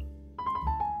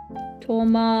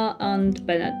 Toma and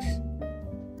Bennett.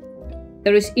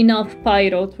 There is enough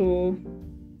Pyro to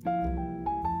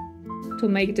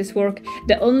make this work.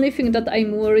 The only thing that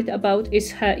I'm worried about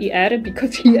is her ER,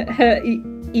 because her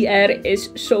ER is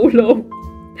so low.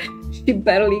 She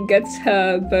barely gets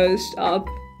her burst up.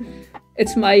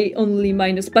 It's my only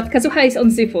minus. But Kazuha is on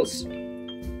Xiphos.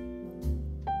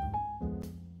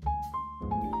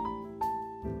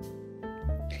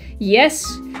 Yes,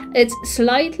 it's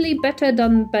slightly better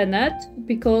than Bennett,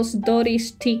 because Dory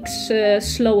ticks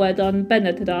slower than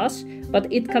Bennett does, but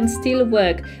it can still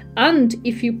work. And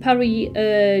if you parry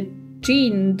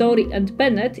Jean, Dory and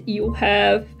Bennett, you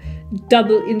have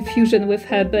double infusion with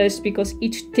her burst, because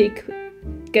each tick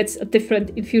gets a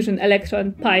different infusion, Electro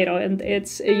and Pyro, and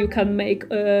it's you can make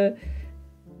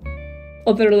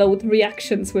overload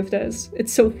reactions with this.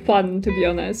 It's so fun, to be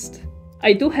honest.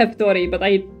 I do have Dory, but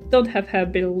I don't have her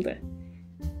build.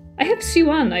 I have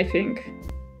C1, I think.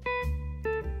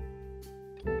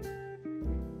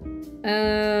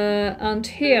 And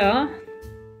here...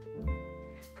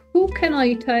 Who can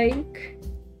I take?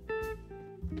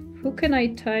 Who can I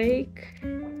take?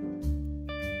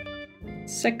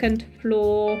 Second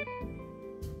floor...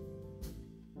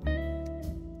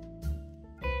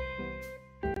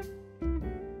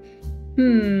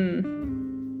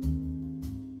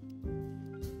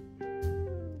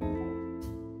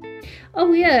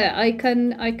 Oh yeah, I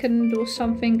can do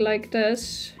something like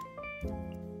this.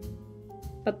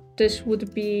 But this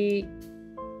would be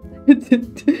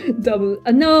double.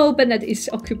 No, Bennett is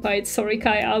occupied. Sorry,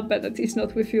 Kaya. Bennett is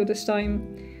not with you this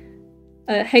time.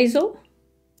 Hazel?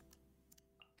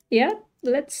 Yeah,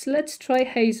 let's try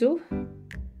Hazel.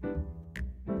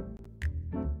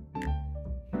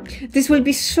 This will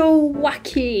be so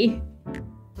wacky.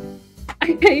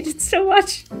 I hate it so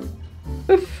much.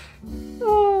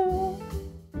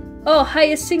 Oh,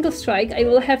 highest single strike. I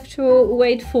will have to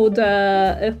wait for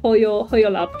the Hoyo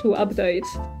Lab to update.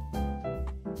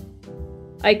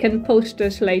 I can post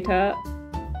this later.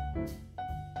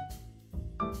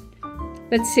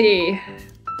 Let's see.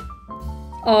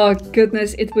 Oh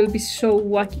goodness, it will be so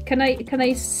wacky. Can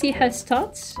I see her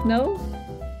stats? No?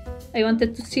 I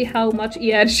wanted to see how much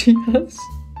ER she has.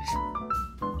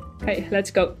 Okay, let's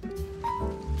go.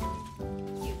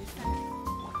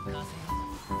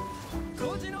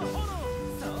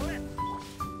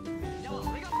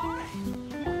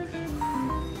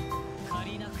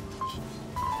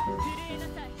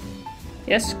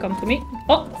 Yes, come to me.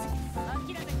 Oh!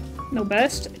 No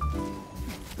burst.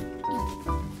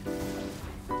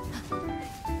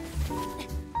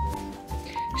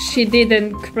 She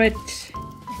didn't crit.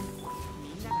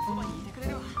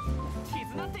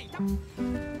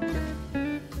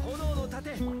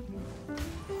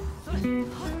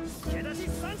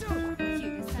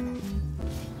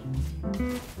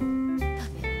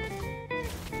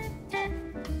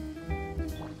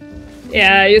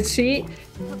 Yeah, you see.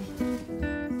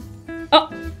 Oh!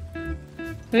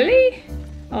 Really?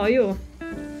 Oh, you.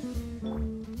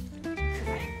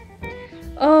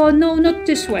 Oh, no, not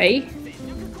this way.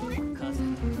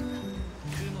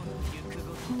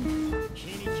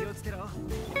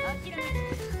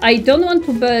 I don't want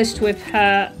to burst with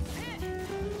her.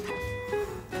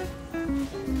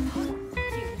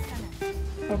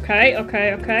 Okay,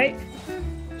 okay, okay.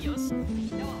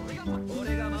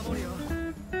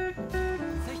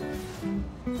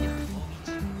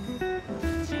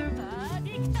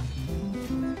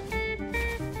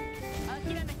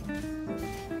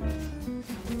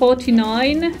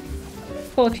 $49.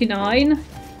 $49.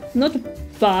 Not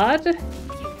bad.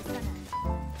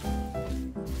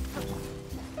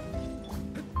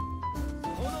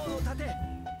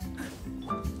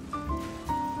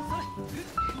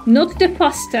 Not the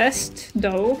fastest,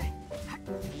 though.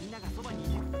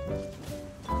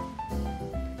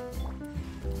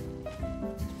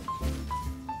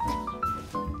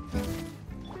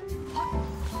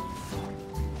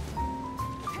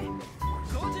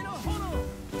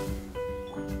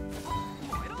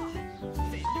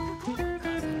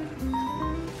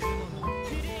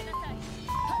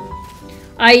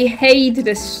 I hate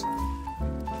this.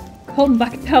 Come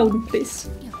back down, please.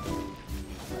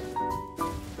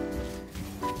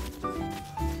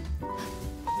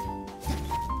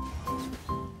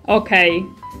 Okay.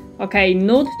 Okay,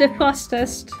 not the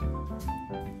fastest.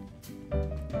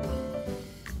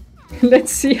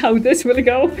 Let's see how this will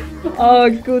go. Oh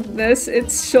goodness,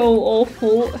 it's so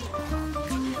awful.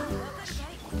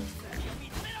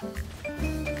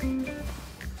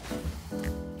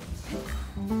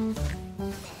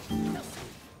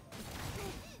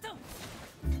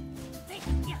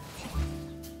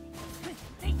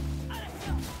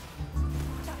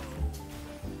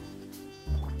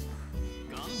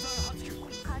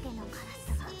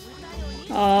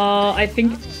 I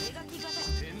think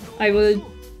I will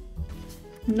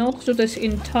not do this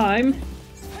in time.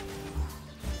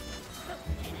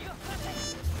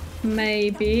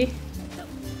 Maybe.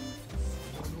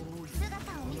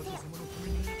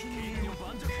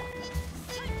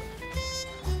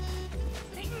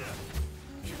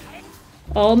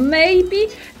 Or maybe.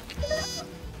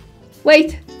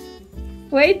 Wait.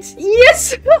 Wait.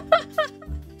 Yes!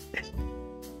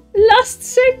 Last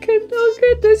second. Oh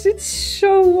goodness, it's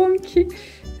so wonky.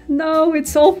 No,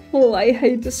 it's awful. I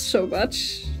hate this so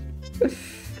much.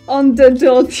 On the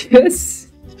dot, yes.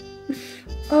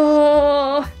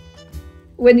 Oh.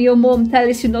 When your mom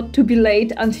tells you not to be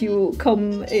late and you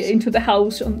come into the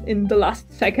house in the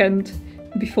last second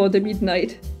before the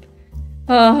midnight.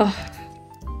 Ah.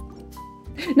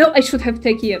 No, I should have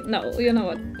taken it. No, you know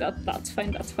what? That's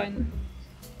fine. That's fine.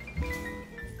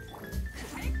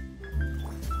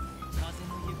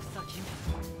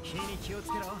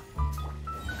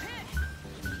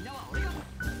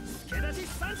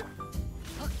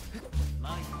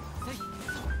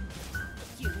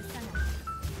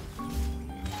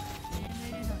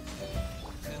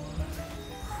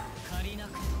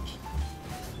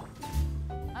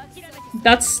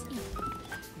 That's...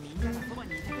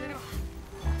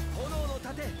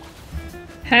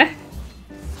 Huh?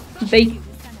 They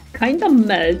kinda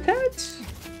melted?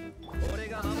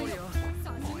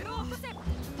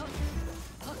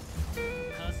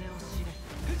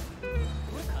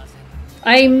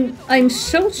 I'm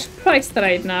so surprised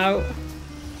right now.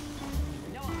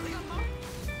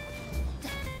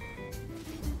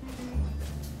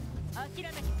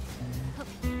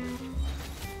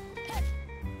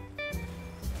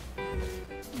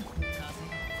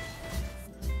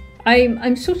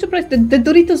 I'm so surprised that the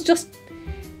Doritos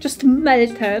just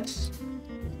melted. It's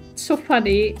so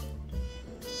funny.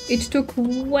 It took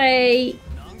way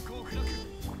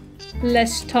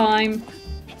less time.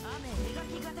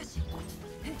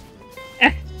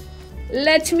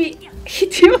 Let me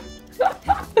hit you.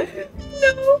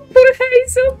 No, poor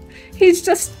Hazel. He's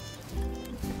just...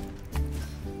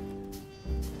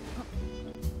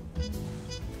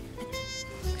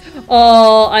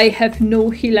 Oh, I have no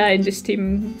healer in this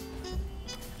team.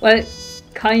 Well,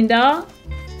 kinda.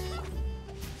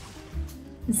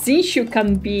 Zinshu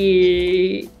can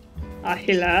be a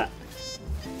healer.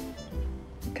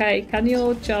 Okay, can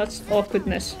you just... Oh,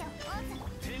 goodness.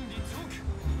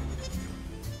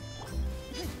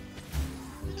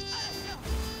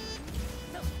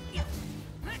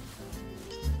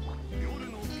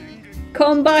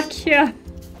 Come back here!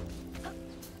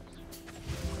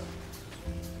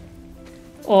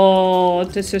 Oh,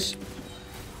 this is...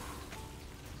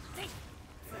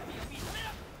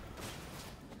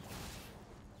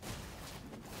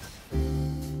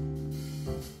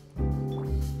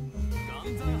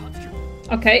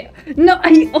 Okay. No,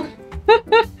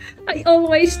 I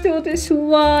always do this.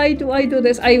 Why do I do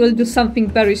this? I will do something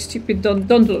very stupid. Don't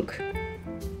look.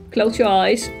 Close your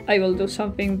eyes. I will do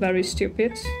something very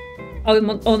stupid.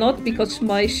 Or not, because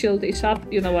my shield is up.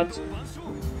 You know what?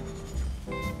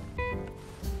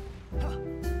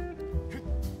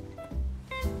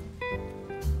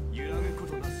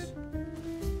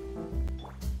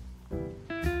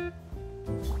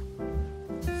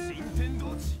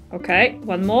 Okay,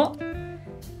 one more.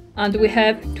 And we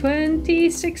have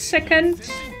 26 seconds.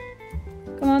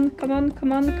 Come on, come on,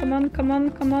 come on, come on, come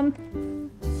on, come on.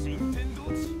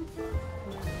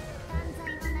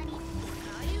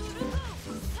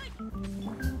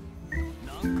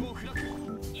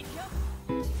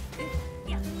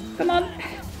 Come on.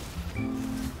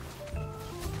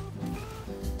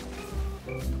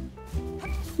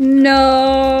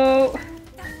 No.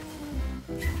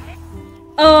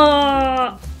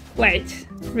 Oh, wait.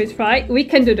 Retry. We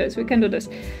can do this. We can do this.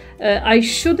 I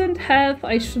shouldn't have.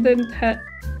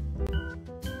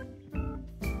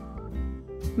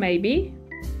 Maybe.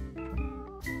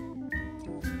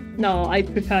 No, I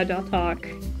prefer the attack.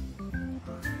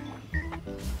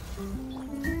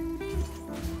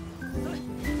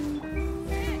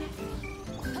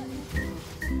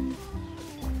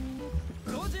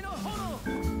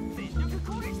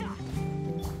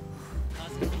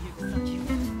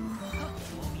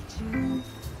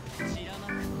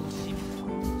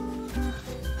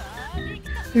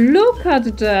 Look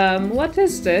at them! What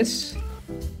is this?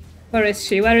 Where is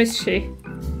she? Where is she?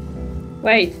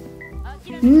 Wait.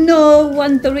 No!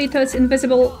 One Dorito is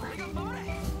invisible.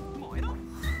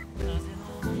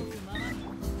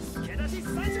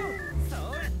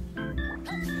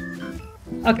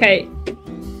 Okay.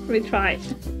 Retry.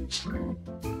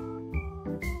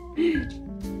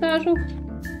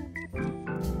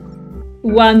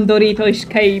 One Dorito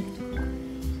escaped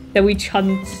the witch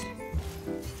hunt.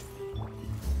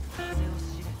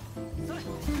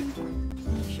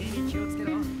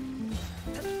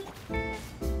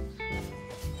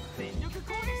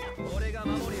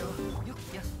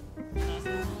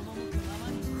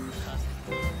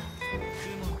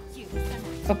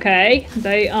 Okay,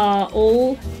 they are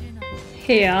all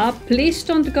here. Please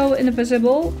don't go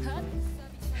invisible.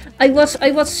 I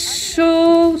was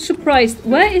so surprised.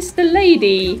 Where is the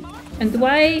lady? And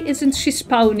why isn't she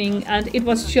spawning? And it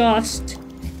was just...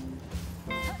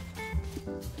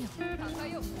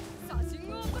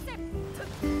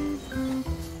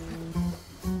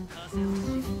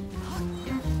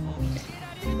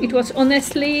 It was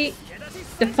honestly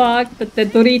the fact that the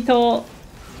Dorito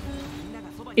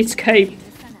escaped.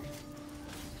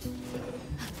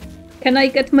 Can I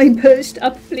get my burst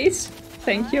up, please?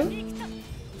 Thank you.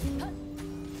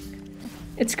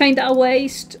 It's kinda a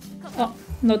waste. Oh,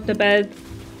 not the bed.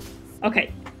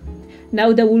 Okay.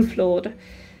 Now the Wolf Lord.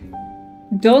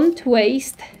 Don't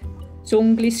waste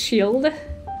Zhongli's shield.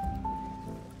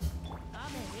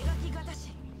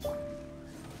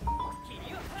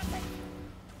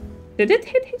 Did it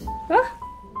hit him? Ah.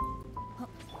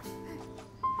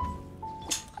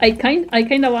 I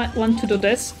kinda want to do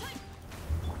this.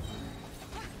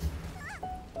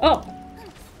 Oh!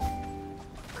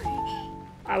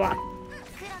 Awa.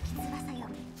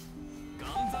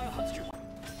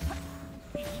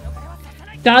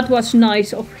 That was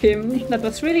nice of him. That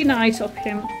was really nice of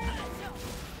him.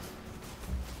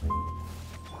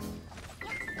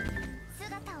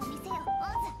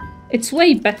 It's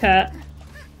way better.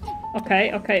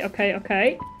 Okay, okay, okay,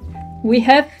 okay. We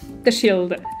have the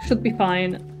shield. Should be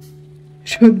fine.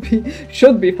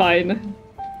 Should be fine.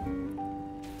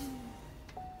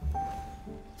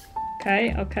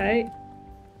 Okay, okay.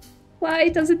 Why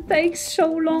does it take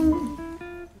so long?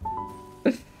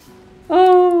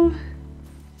 Oh.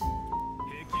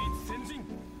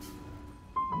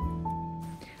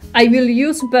 I will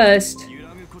use burst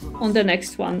on the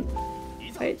next one.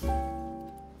 Wait.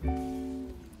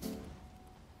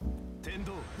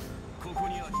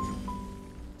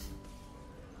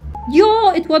 Yo,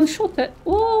 it one-shot it.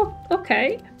 Oh,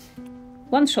 okay.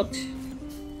 One shot.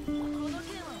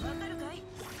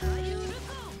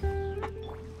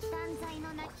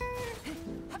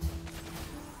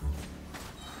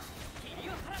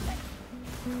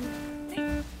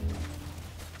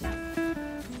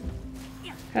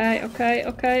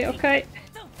 Okay.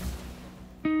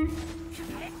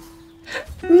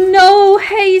 No,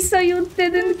 Hazel, you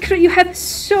didn't crit. You have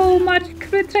so much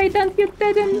crit rate and you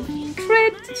didn't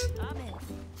crit.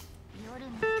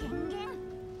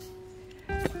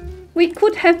 We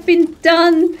could have been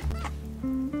done.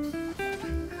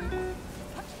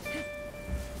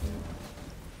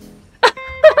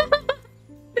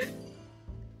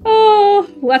 Oh,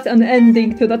 what an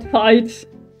ending to that fight.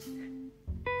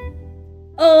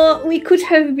 Oh, we could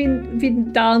have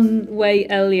been done way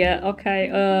earlier. Okay,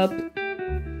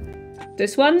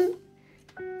 this one.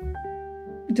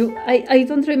 I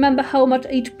don't remember how much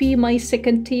HP my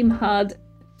second team had.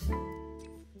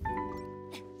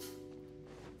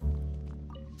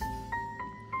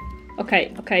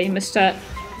 Okay, Mr.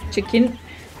 Chicken.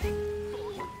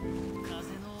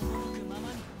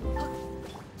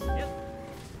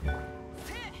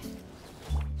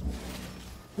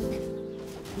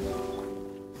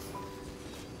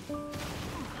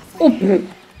 Oh.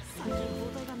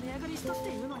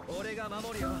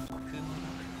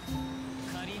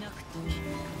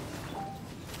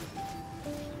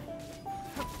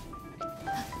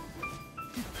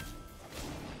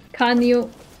 Can you,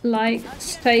 like,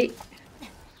 stay?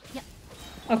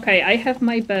 Okay, I have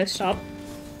my burst up.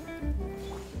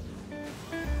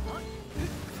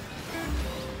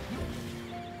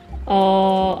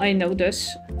 Oh, I know this.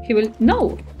 He will...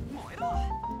 No!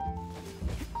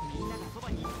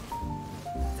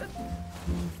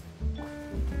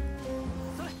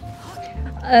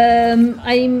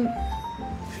 I'm...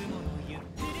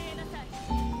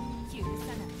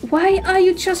 Why are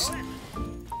you just...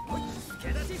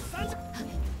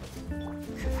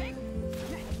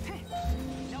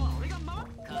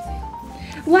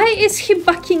 Why is he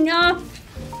backing up?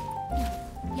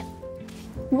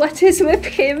 What is with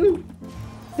him?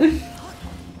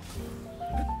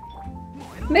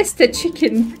 Mr.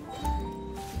 Chicken.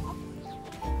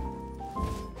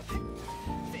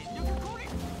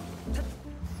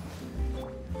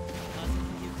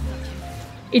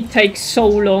 It takes so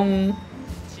long.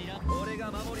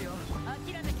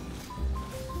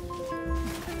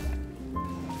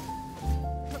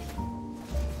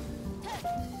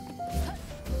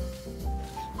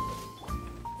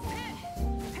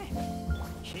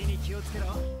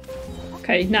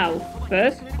 Okay, now,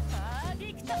 first.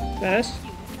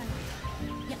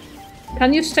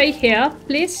 Can you stay here,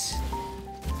 please?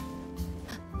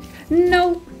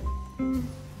 No.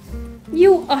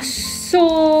 You are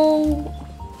so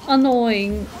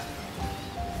annoying.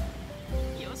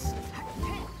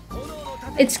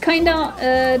 It's kinda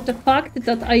the fact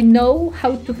that I know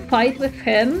how to fight with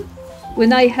him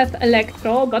when I have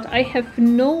Electro, but I have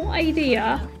no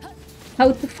idea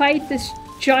how to fight this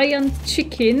giant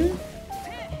chicken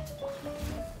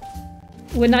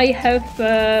when I have...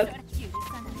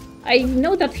 I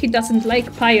know that he doesn't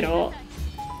like Pyro,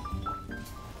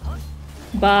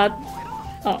 but...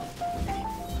 Oh.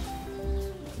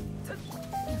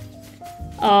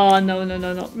 Oh, no,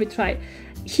 retry.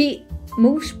 He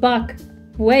moves back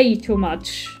way too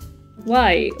much.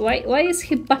 Why is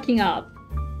he backing up?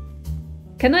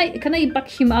 Can I back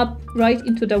him up right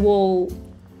into the wall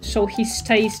so he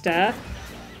stays there?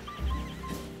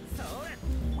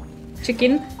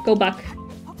 Chicken, go back.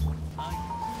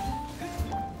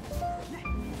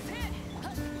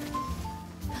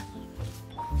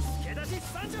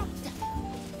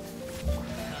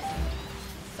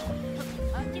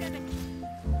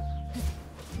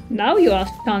 Now you are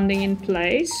standing in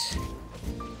place.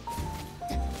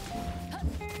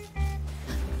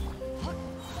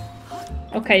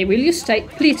 Okay, will you stay?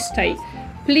 Please stay.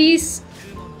 Please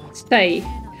stay.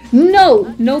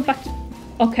 No! No back.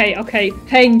 Okay,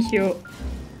 thank you.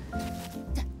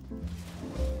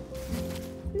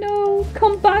 No,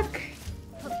 come back.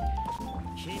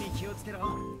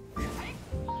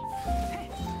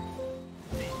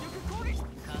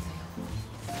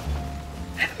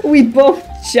 We both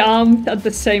jumped at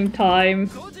the same time.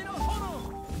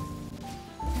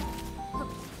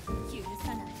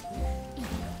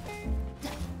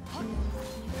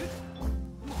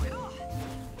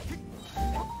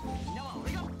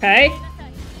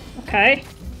 Okay.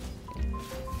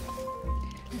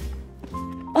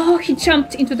 Oh, he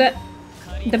jumped into the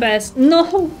best.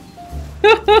 No!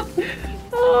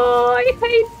 Oh, I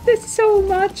hate this so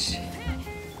much.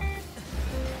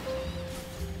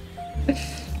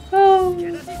 Oh.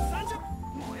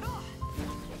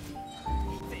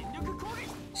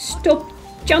 Stop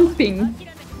jumping.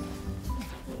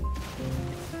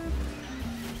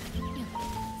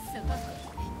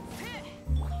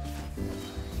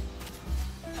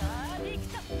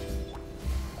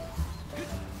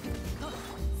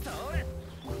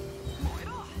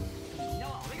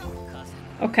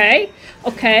 Okay,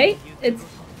 okay, it's...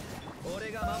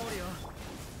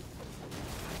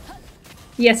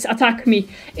 Yes, attack me.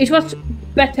 It was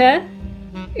better.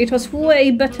 It was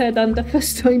way better than the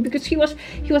first time because he was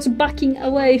backing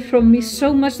away from me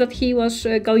so much that he was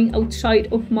going outside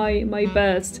of my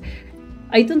burst.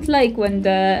 I don't like when the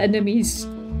enemies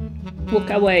walk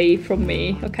away from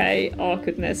me. Okay. Oh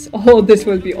goodness. Oh, this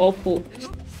will be awful.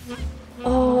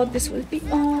 Oh, this will be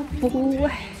awful.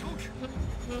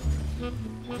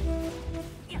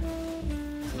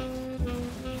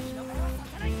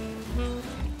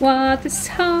 What is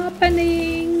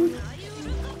happening?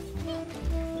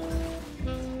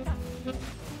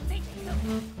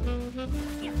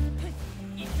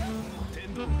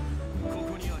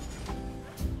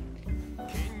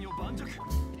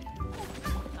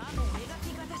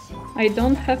 I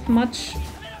don't have much.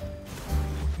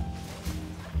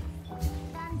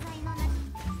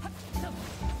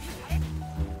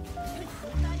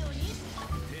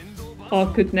 Oh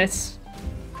goodness.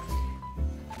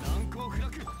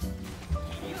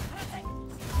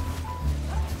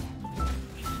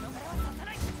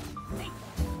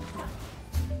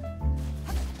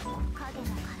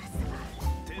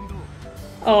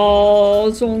 Oh,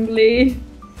 Zhongli.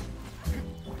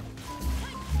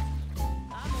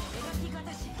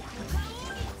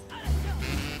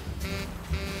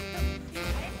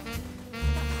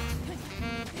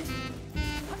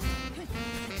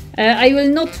 I will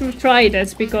not try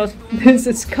this because this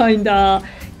is kinda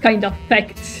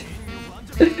fact.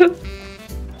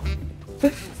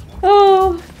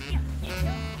 Oh,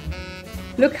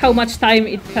 look how much time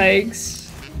it takes.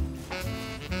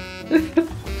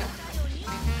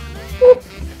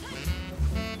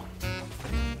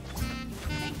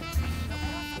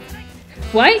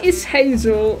 Why is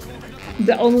Hazel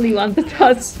the only one that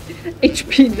has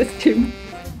HP in this team?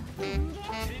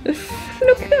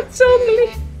 Look at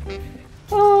Zhongli.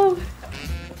 Oh.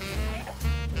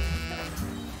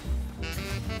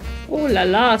 Oh la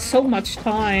la, so much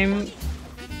time.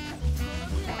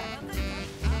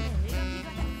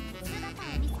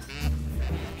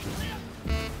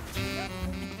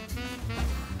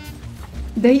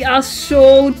 They are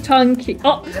so tanky.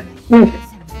 Oh.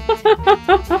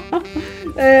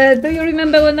 Do you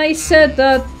remember when I said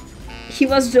that he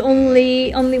was the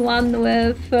only one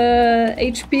with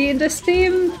HP in this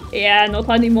team? Yeah, not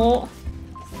anymore.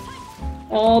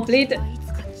 Oh, bleed.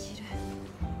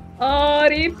 Oh,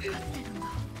 rip.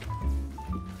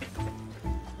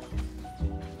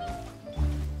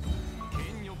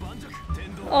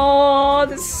 Oh,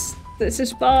 this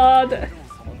is bad.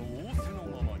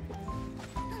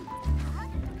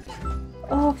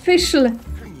 Oh, Fischl.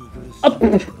 Oh.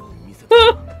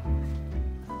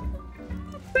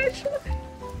 Fischl.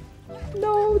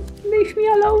 No, leave me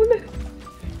alone.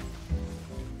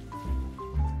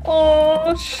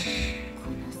 Oh,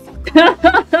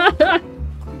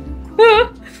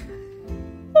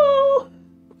 oh.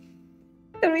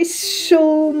 There is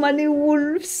so many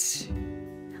wolves.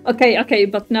 Okay,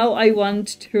 but now I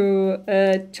want to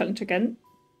challenge again.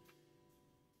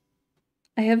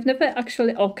 I have never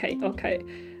actually... Okay.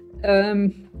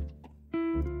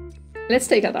 Let's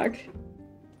take attack.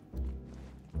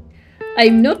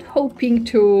 I'm not hoping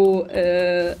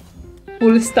to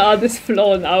full star this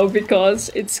floor now because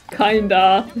it's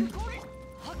kinda...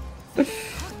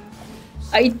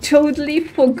 I totally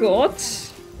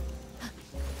forgot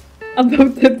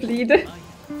about the bleed.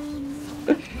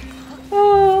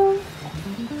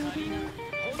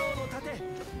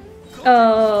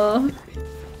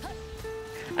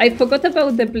 I forgot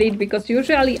about the bleed because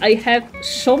usually I have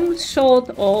some sort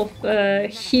of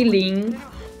healing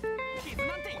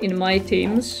in my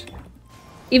teams.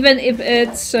 Even if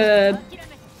it's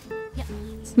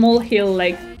small heal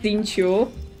like Dinchu,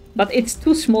 but it's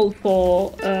too small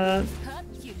for...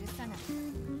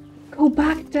 Go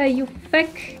back there, you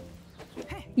feck!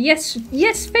 Yes,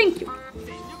 thank you!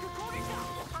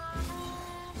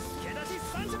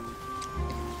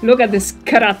 Look at this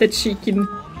karate chicken.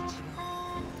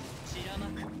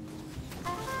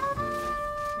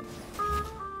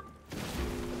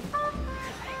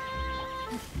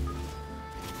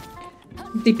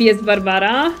 DPS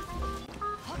Barbara.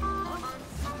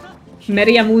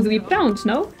 Miriam would be proud,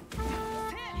 no?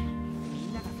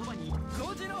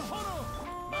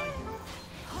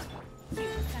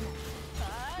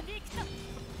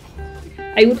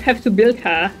 I would have to build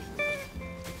her.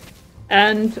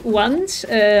 And once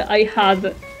I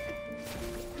had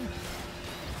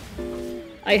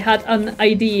an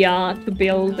idea to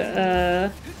build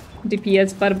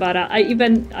DPS Barbara.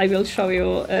 I will show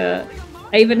you.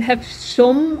 I even have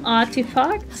some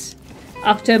artifacts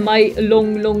after my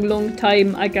long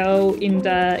time ago in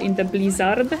the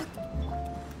blizzard.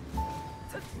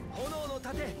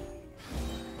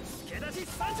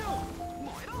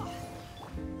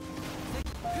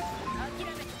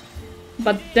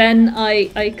 But then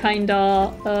I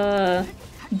kinda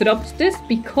dropped this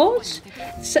because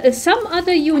some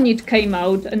other unit came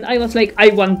out and I was like, I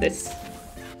want this.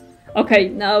 Okay,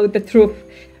 now the truth.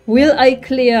 Will I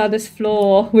clear this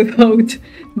floor without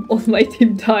all my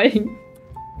team dying?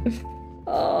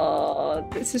 Oh,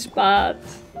 this is bad.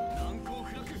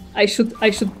 I should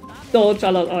dodge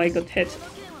a lot. Oh, I got hit.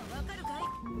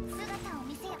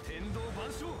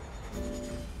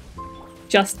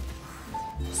 Just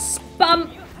spam.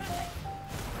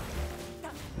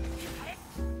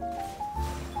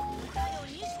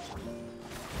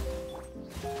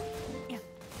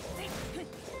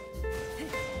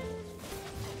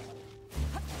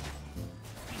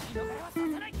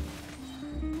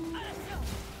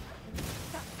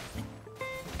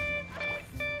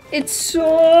 It's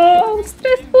so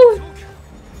stressful.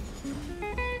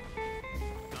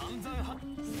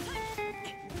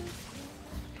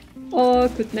 Oh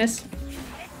goodness.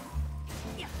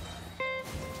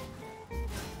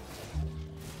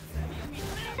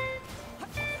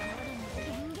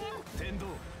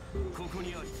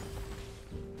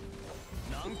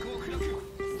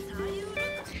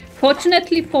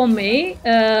 Fortunately for me,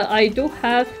 I do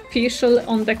have Fischl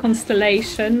on the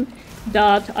constellation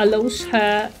that allows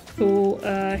her to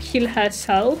heal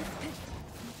herself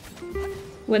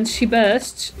when she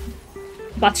bursts,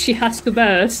 but she has to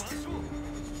burst.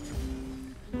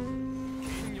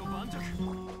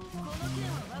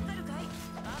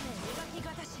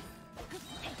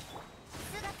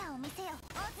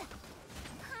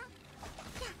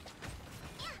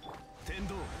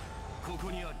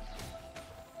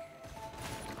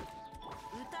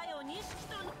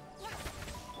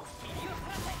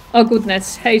 Oh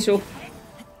goodness, Hazel.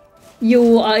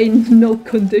 You are in no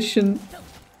condition.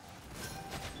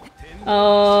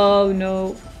 Oh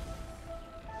no.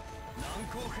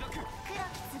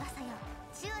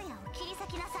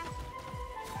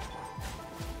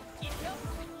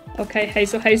 Okay,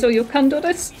 Hazel, you can do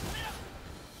this.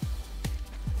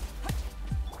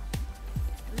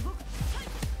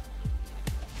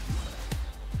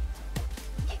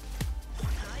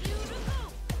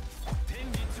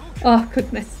 Oh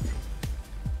goodness.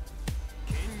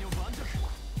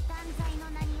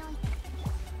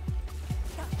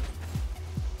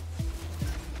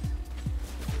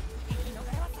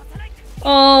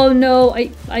 Oh no,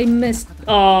 I missed.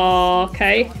 Oh,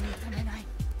 okay.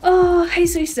 Oh,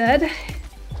 Hazel is dead.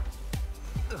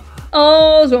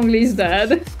 Oh, Zhongli is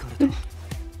dead.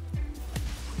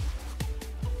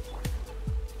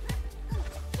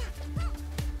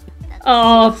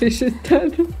 Oh, Fish is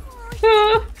dead.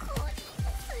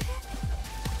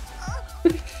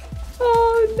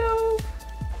 Oh no.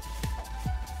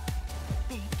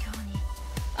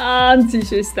 And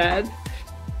Fish is dead.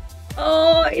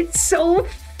 Oh, it's so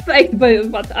fake,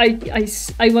 but I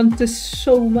want this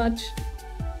so much.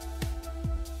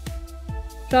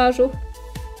 Raju.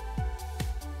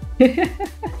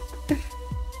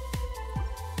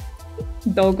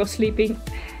 Doggo sleeping.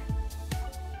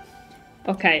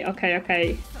 Okay.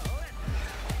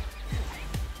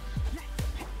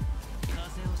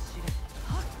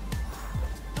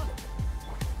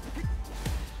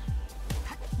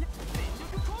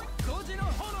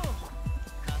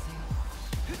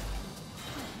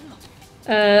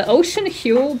 Ocean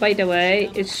Hue, by the way,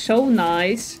 is so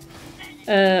nice.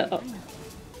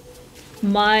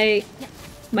 My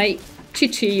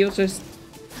Chichi uses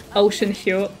Ocean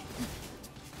Hue.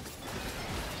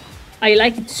 I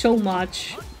like it so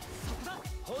much.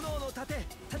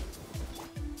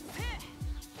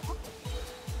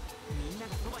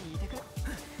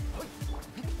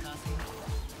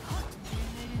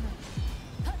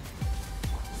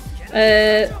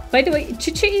 By the way,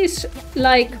 Chichi is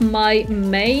like my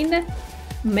main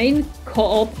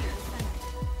co-op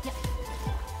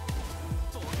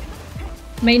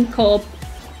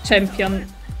champion.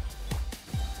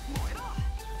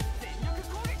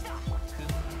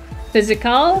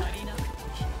 Physical,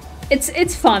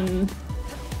 it's fun.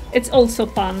 It's also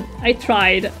fun. I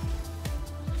tried.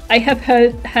 I have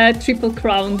her triple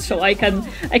crown, so I can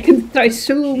try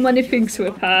so many things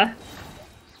with her.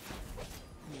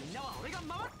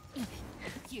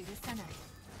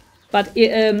 But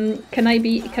can I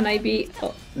be?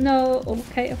 Oh, no.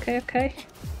 Okay.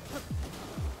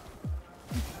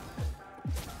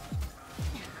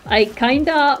 I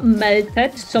kinda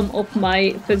melted some of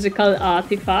my physical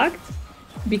artifacts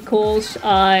because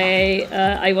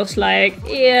I was like,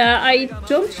 yeah, I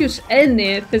don't use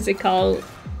any physical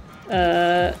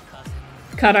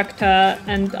character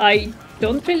and I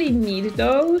don't really need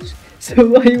those,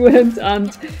 so I went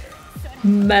and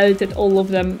melted all of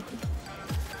them.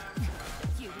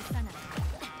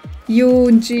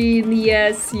 Yunjin,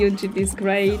 yes, Yunjin is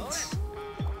great.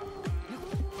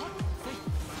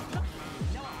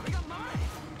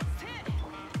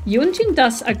 Yunjin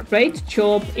does a great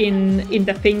job in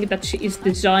the thing that she is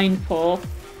designed for.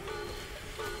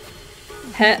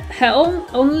 Her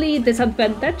only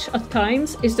disadvantage at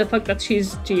times is the fact that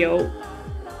she's Geo.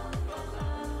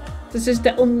 This is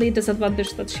the only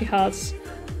disadvantage that she has,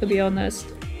 to be honest.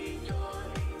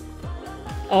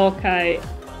 Okay.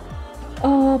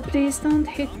 Oh, please don't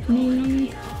hit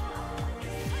me.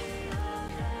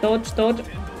 Dodge, dodge.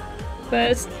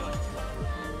 First.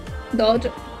 Dodge.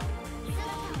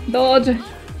 Dodge.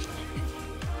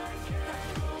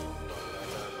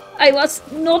 I was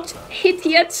not hit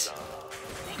yet.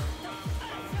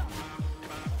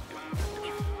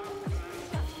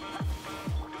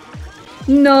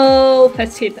 No,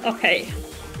 first hit. Okay.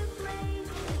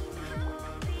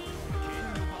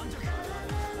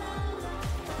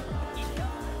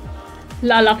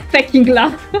 Lala fucking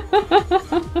laugh.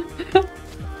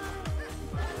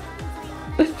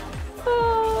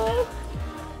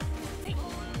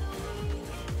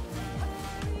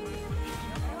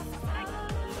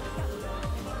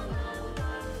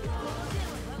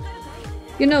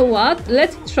 You know what?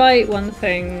 Let's try one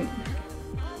thing.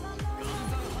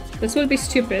 This will be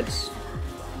stupid.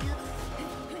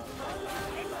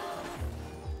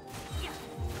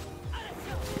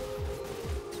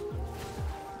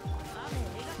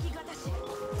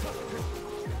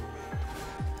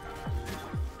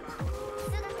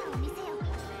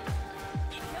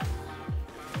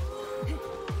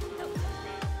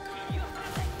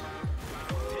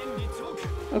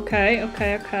 Okay,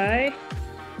 okay, okay.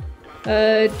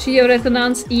 Geo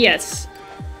Resonance, yes.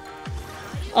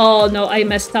 Oh no, I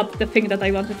messed up the thing that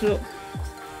I wanted to do.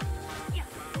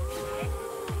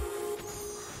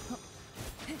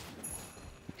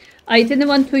 I didn't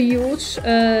want to use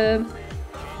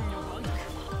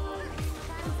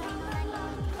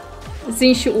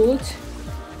Zinshu ult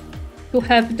to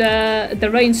have the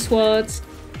rain swords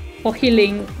for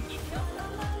healing.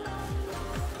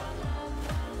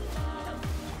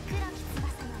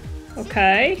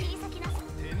 Okay.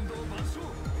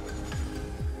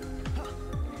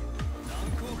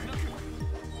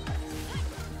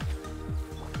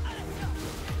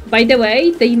 By the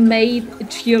way, they made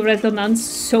Geo Resonance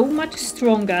so much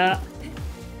stronger.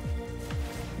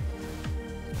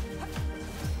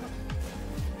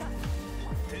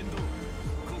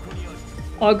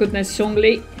 Oh goodness,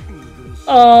 Zhongli.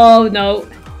 Oh no.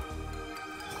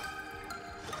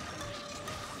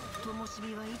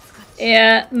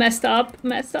 Yeah, messed up,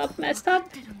 messed up, messed up.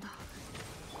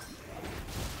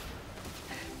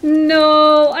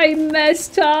 No, I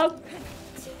messed up.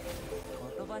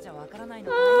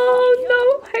 Oh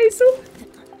no, Hazel.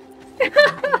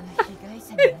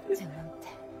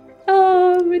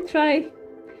 Oh, we try.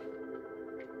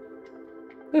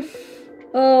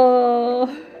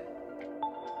 Oh.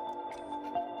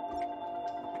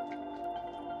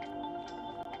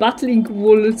 Battling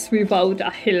wolves without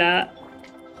a healer.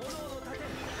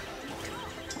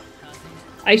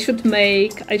 I should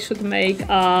make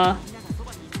a...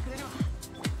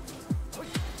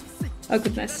 Oh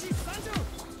goodness.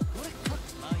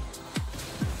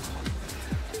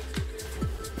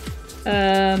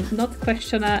 Not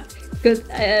questioner. Good.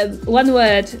 One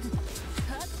word.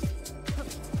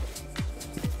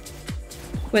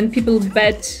 When people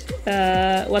bet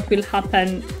what will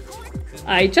happen,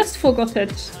 I just forgot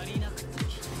it.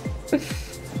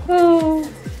 Oh.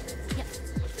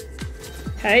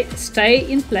 Okay,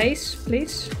 stay in place,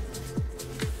 please.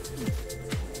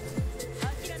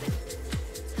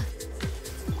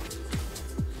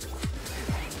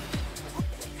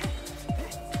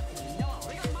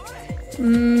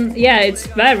 Yeah, it's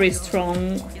very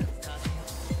strong.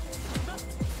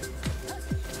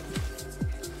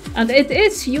 And it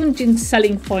is Yunjin's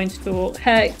selling point too.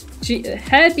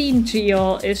 Her being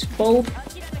Geo is both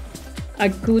a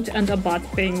good and a bad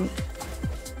thing.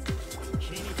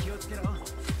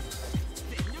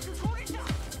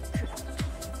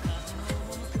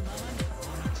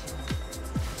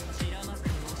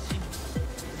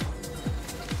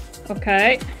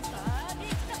 Okay.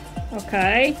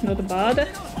 Okay, not bad.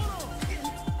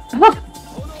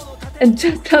 And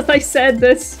just as I said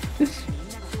this,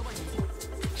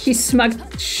 he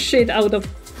smacked shit out of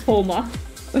Homa.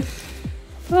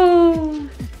 Oh.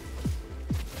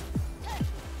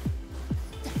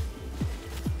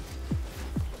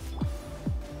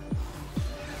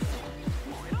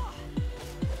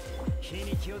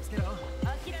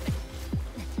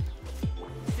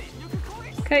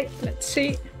 okay, let's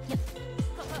see.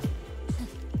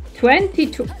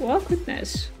 22, oh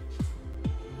goodness.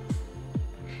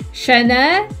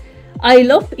 Shene, I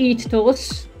love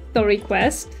Ito's story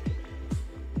quest.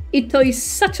 Ito is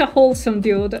such a wholesome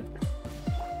dude.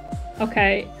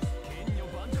 Okay.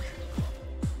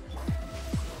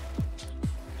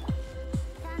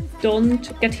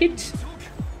 Don't get hit.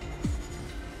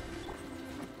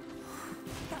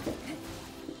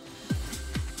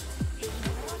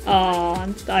 Oh,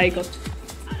 and I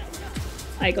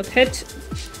got hit.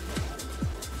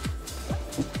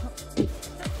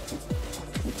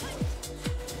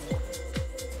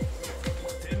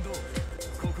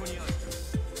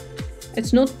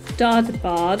 It's not that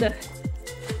bad.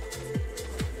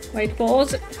 Wait,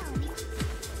 pause.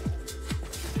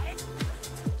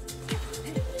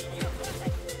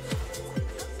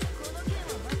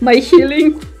 My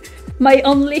healing. My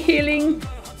only healing.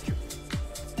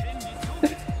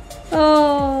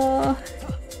 Oh.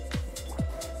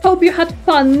 Hope you had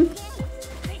fun.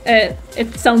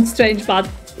 It sounds strange, but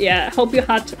yeah, hope you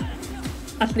had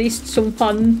at least some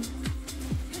fun.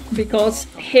 Because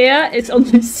here it's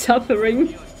only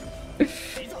suffering.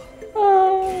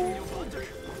 Oh.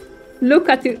 Look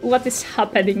at what is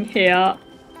happening here.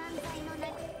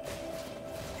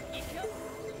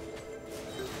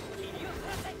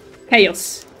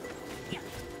 Chaos.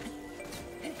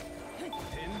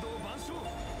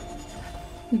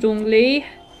 Zhongli.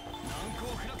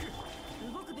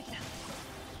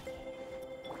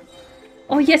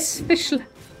 Oh yes, fish.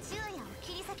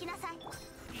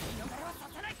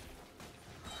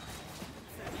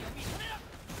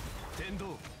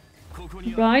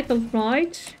 Right,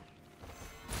 alright.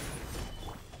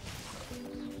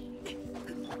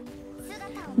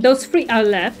 Those three are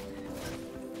left.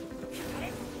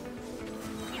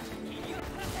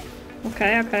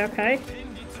 Okay, okay, okay.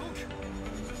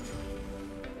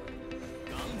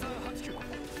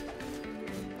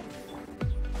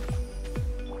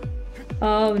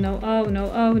 Oh no, oh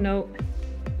no, oh no.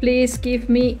 Please give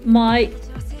me my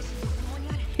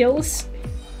heals.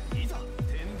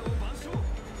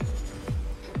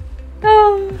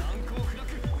 Oh.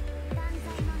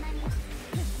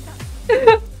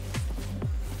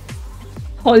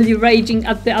 Holy raging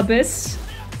at the abyss.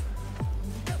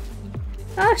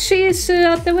 Ah, she is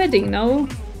at the wedding now.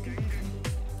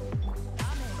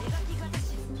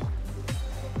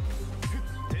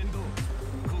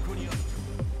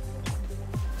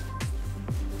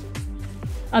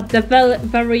 At the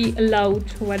very loud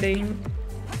wedding.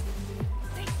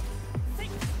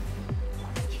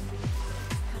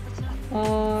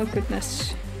 Oh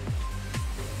goodness.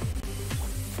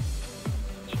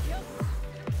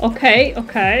 Okay,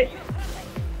 okay.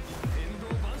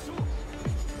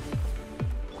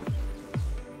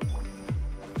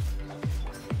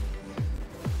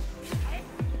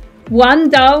 One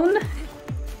down.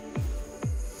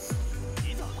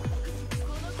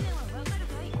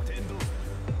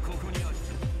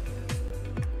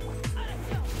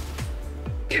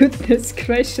 Goodness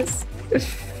gracious.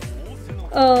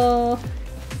 Oh.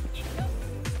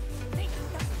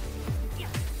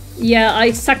 Yeah,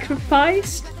 I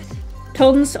sacrificed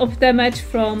tons of damage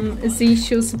from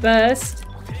Zishu's burst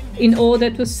in order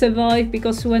to survive,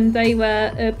 because when they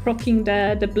were proccing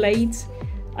the blades,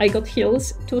 I got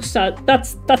heals to start.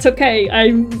 That's okay.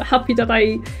 I'm happy that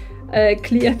I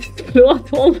cleared through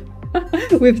at all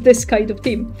with this kind of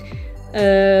team.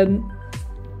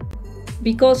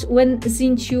 Because when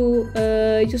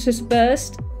Xingqiu uses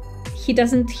burst, he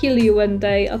doesn't heal you when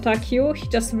they attack you, he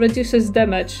just reduces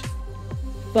damage.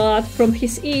 But from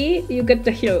his E, you get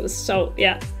the heals, so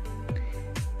yeah.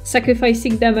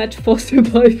 Sacrificing damage for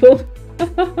survival.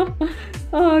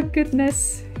 Oh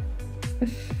goodness.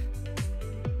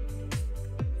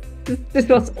 This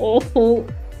was awful.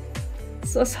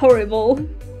 This was horrible.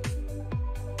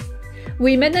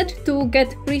 We managed to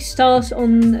get 3 stars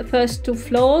on the first 2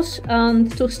 floors and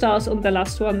 2 stars on the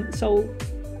last one, so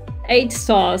 8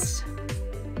 stars.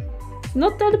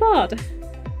 Not that bad.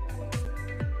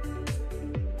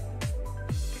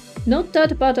 Not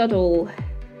that bad at all.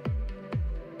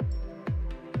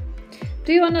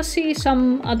 Do you wanna see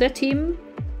some other team?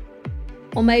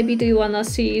 Or maybe do you wanna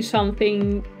see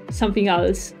something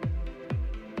else?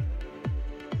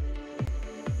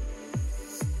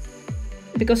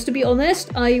 Because to be honest,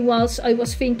 I was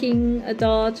thinking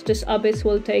that this abyss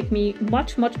will take me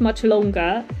much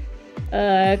longer,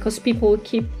 because people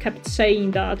kept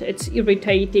saying that it's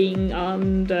irritating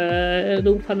and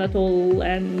no fun at all,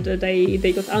 and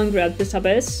they got angry at this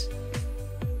abyss.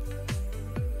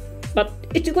 But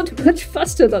it got much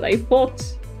faster than I thought.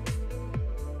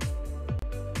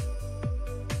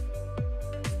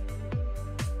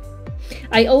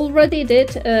 I already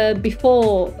did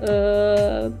before.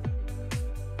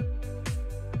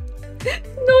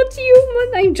 Not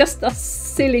human, I'm just a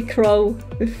silly crow.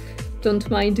 Don't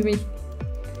mind me.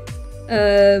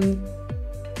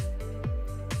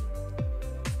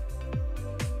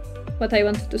 What I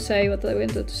wanted to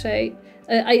say.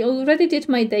 I already did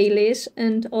my dailies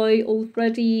and I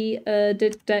already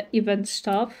did the event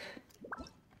stuff.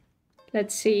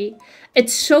 Let's see.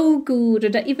 It's so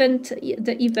good. The event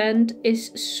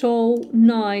is so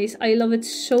nice. I love it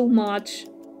so much.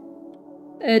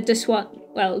 This one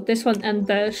and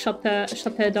the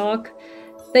Shutter Dog.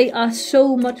 They are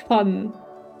so much fun.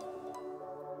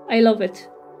 I love it.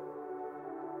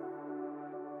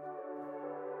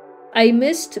 I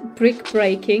missed brick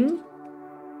breaking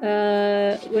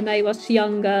when I was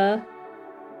younger.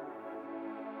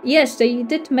 Yes, they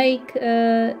did make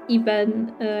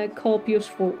even co-op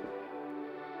useful.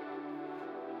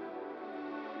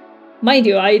 Mind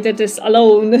you, I did this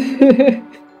alone.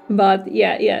 But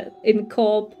yeah, in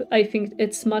co-op I think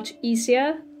it's much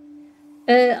easier.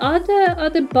 Are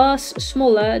the bars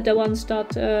smaller, the ones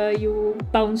that you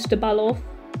bounce the ball off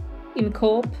in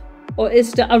co-op? Or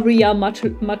is the area much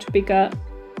bigger?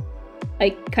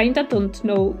 I kinda don't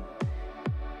know.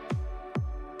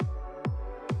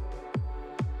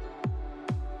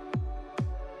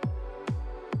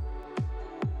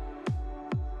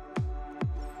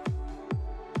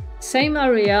 Same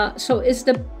area, so is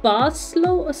the bar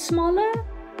smaller?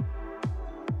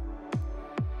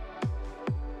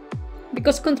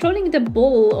 Because controlling the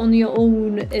ball on your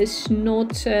own is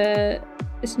not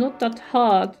that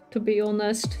hard, to be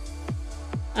honest.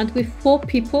 And with 4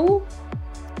 people,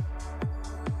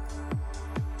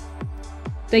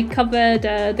 they cover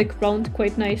the ground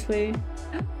quite nicely.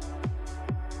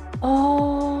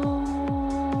 Oh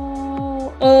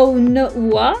no,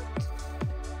 what?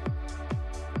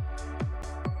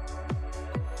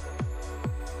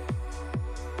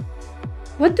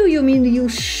 What do you mean you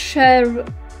share?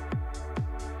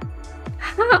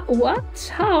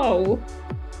 What? How?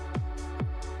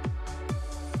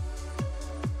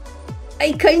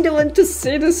 I kinda want to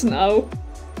see this now.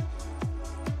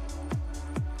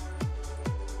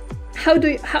 How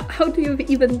do you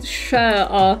even share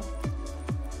a...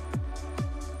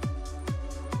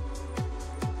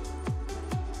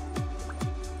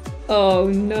 Oh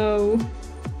no.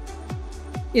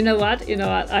 You know what?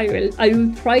 I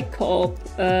will try co-op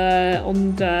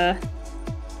on the...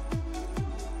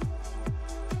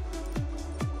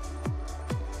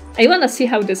 I wanna see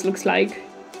how this looks like.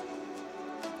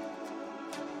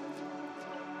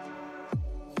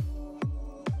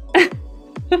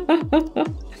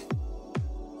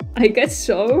 I guess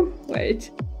so.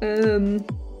 Wait.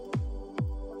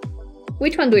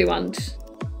 Which one do we want?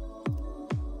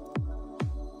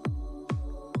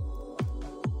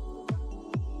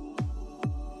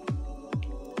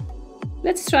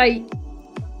 Let's try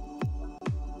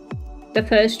the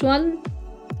first one.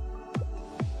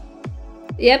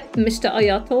 Yep, Mr.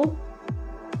 Ayato.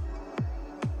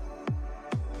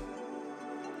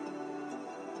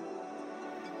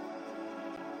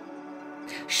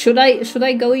 Should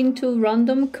I go into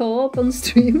random co-op on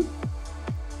stream?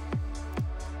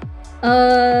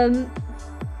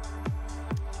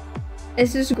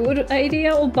 Is this a good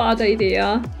idea or bad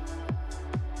idea?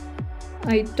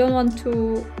 I don't want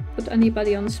to put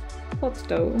anybody on spot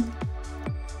though.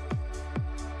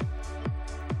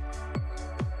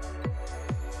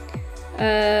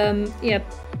 Yep.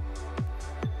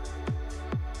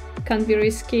 Can be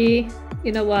risky.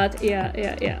 You know what?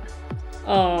 Yeah.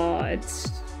 Oh, it's...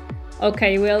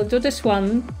 Okay, we'll do this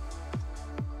one.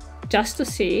 Just to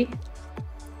see.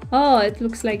 Oh, it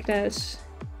looks like this.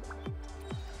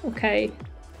 Okay.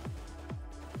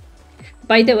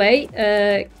 By the way,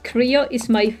 Creo is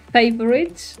my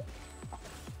favorite.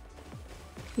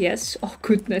 Yes. Oh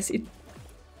goodness,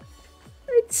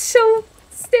 it's so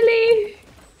silly.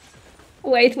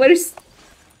 Wait, where is...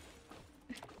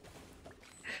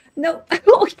 No.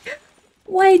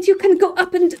 Wait, you can go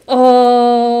up and...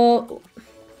 Oh.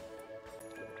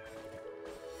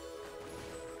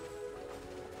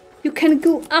 You can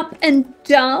go up and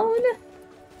down?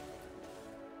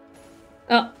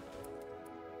 Oh.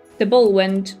 The ball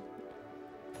went...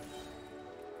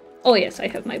 Oh yes, I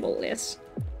have my ball, yes.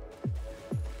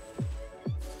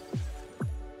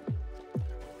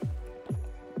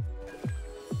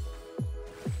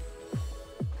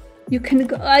 You can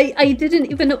go... I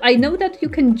didn't even know... I know that you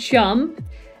can jump,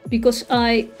 because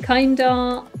I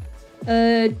kinda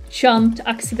jumped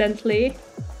accidentally.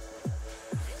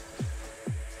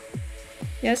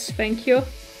 Yes, thank you.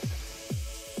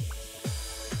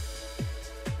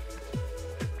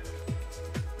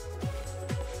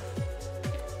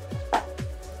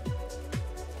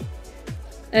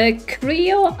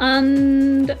 Creo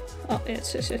and... Oh,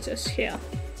 it's here.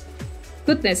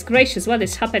 Goodness gracious, what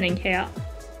is happening here?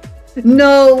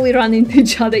 No, we run into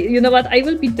each other. You know what? I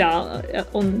will be down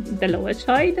on the lower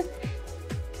side.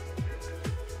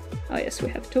 Oh yes, we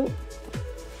have to.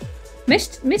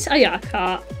 Miss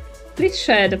Ayaka, please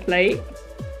share the plate.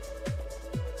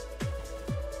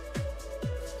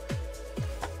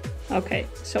 Okay,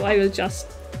 so I will just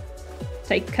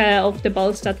take care of the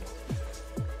balls that...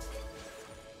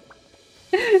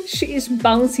 She is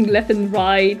bouncing left and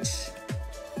right.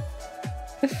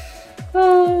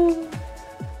 Oh.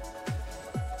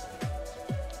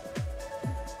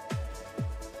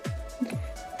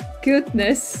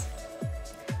 Goodness.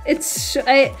 It's...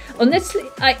 honestly,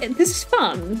 this is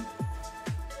fun.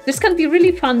 This can be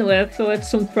really fun with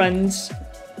some friends.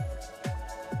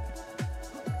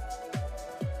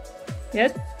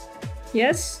 Yes?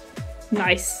 Yes?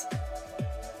 Nice.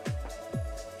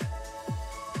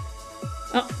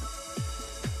 Oh.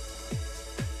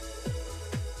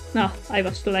 No, I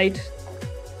was too late.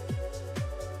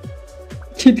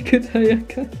 Good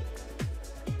Ayaka.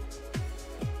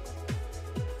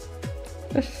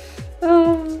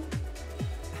 Oh.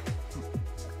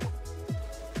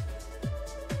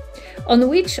 On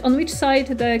which side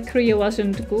the Creo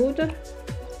wasn't good?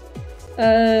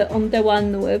 On the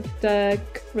one with the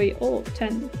Creo... Oh,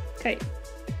 10. Okay.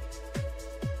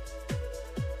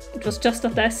 It was just a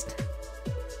test.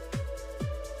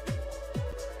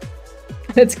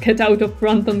 Let's get out of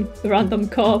random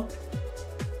coop.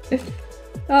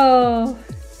 Oh.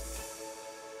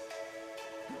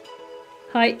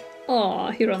 Hi. Oh,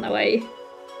 he ran away.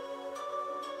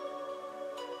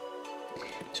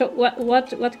 So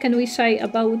what can we say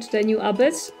about the new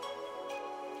Abyss?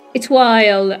 It's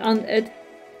wild and it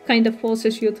kind of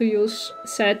forces you to use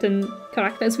certain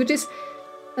characters, which is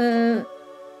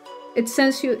it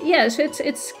sends you... Yes,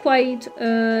 it's quite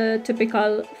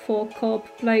typical for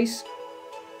co-op plays.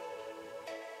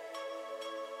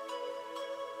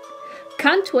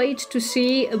 Can't wait to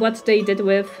see what they did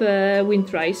with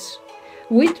Windrise.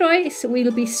 Windrise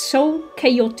will be so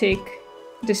chaotic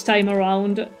this time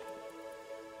around.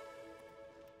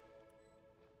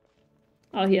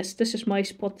 Oh yes, this is my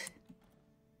spot.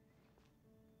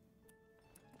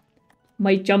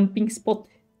 My jumping spot.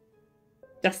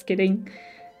 Just kidding.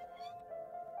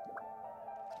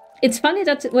 It's funny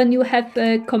that when you have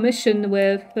a commission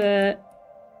with...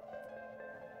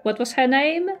 what was her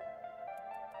name?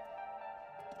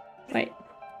 Wait.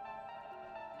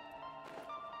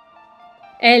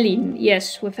 Elin,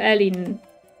 yes, with Elin.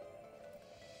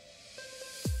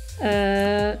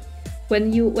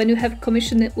 When you have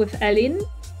commission with Elin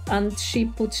and she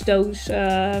puts those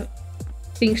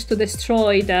things to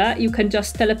destroy there, you can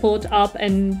just teleport up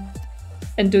and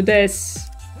do this,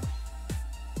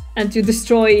 and you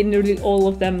destroy nearly all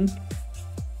of them.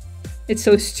 It's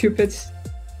so stupid.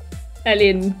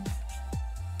 Elin.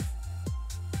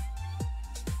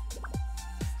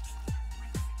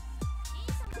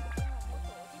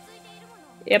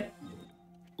 Yep.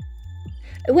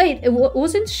 Wait,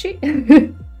 wasn't she?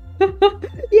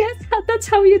 Yes, that's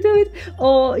how you do it.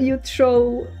 Or you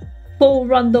throw 4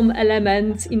 random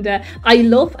elements in there. I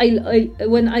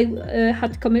when I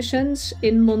had commissions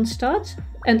in Mondstadt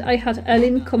and I had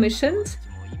Elin commissioned,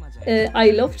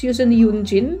 I loved using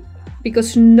Yunjin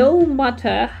because no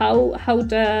matter how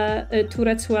the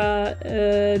turrets were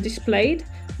displayed,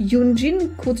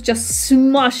 Yunjin could just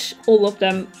smash all of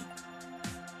them.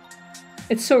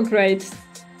 It's so great.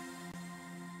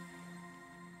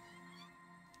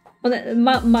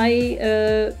 My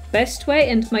best way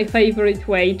and my favorite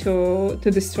way to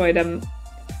destroy them.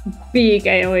 Big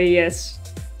AoE, yes.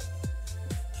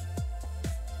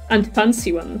 And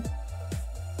fancy one.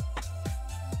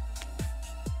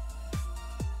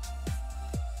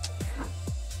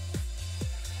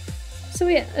 So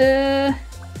yeah,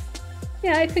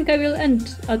 yeah, I think I will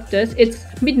end at this. It's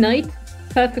midnight,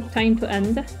 perfect time to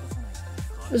end.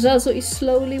 Zazu is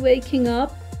slowly waking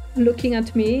up, looking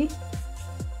at me.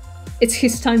 It's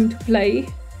his time to play,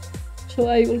 so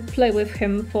I will play with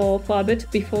him for a bit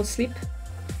before sleep.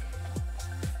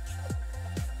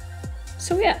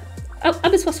 So yeah,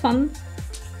 Abyss was fun.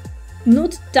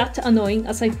 Not that annoying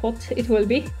as I thought it will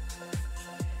be.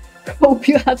 Hope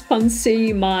you had fun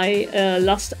seeing my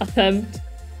last attempt.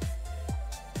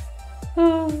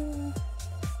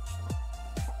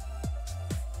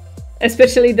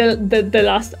 Especially the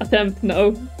last attempt,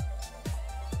 no.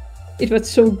 It was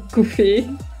so goofy.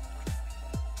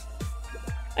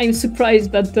 I'm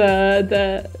surprised that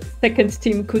the second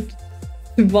team could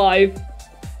survive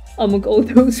among all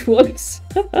those walls.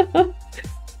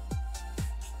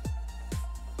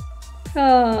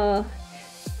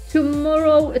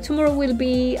 Tomorrow will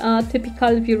be a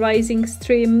typical V-Rising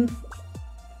stream.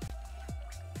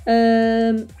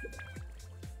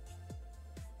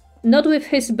 Not with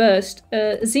his burst.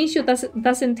 Xinshu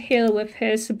doesn't heal with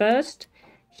his burst.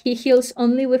 He heals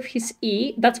only with his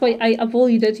E. That's why I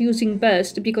avoided using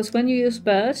burst, because when you use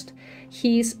burst,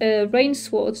 his range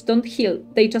swords don't heal.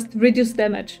 They just reduce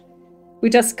damage,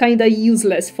 which is kinda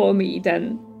useless for me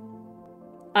then.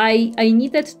 I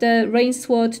needed the range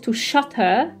sword to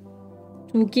shatter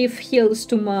to give heals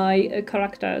to my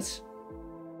characters.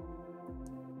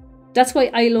 That's why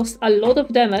I lost a lot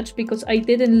of damage, because I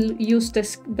didn't use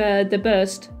the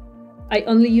burst. I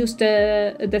only used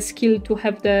the skill to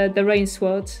have the rain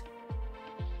swords.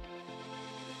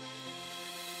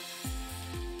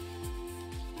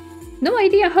 No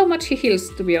idea how much he heals,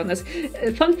 to be honest.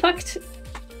 Fun fact,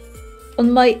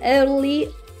 on my early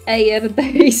AR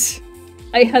days,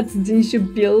 I had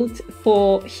Xinshu build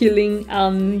for healing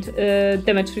and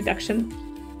damage reduction.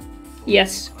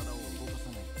 Yes.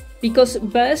 Because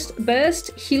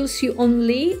burst heals you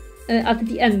only at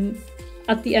the end.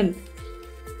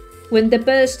 When the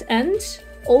burst ends,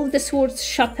 all the swords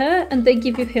shatter and they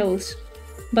give you heals.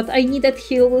 But I needed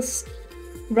heals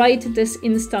right this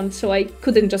instant, so I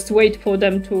couldn't just wait for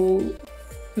them to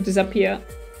disappear.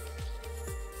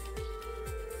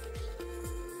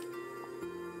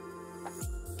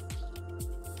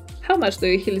 How much do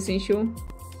you heal, Xinshu?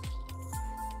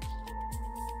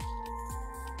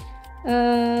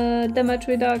 Damage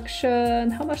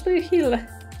reduction. How much do you heal?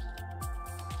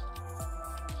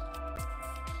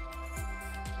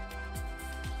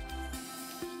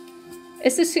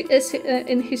 Is this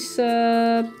in his...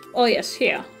 oh yes,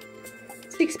 here.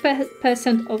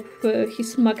 6% of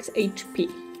his max HP.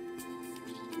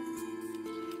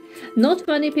 Not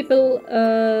many people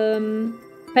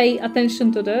pay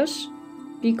attention to this,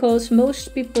 because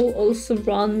most people also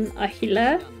run a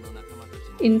healer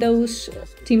in those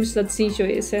teams that Xinshu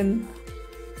is in.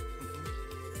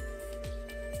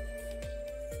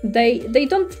 They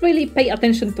don't really pay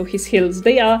attention to his heals.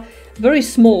 They are very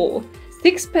small.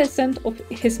 6% of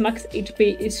his max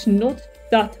HP is not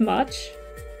that much,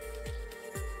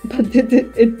 but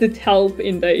it did help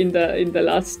in the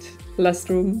last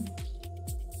room.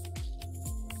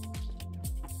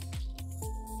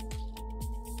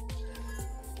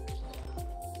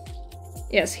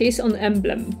 Yes, he's on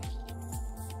emblem.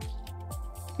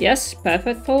 Yes,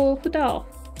 perfect for Hudao.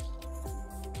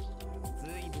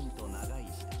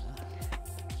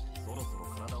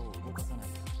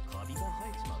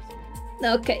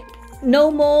 Okay,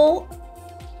 no more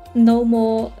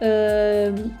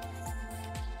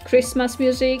Christmas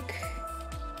music.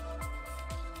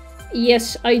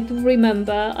 Yes, I do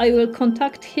remember. I will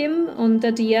contact him on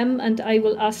the DM and I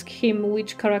will ask him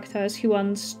which characters he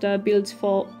wants the builds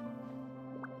for.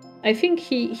 I think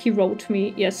he wrote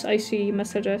me. Yes, I see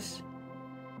messages.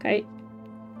 Okay.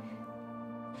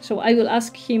 So I will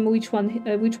ask him which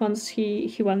ones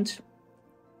he wants.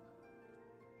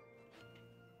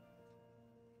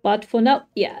 But for now,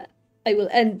 yeah, I will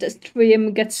end the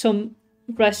stream, get some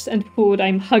rest and food.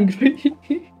 I'm hungry.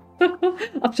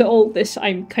 After all this,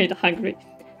 I'm kind of hungry.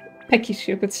 Peckish,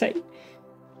 you could say.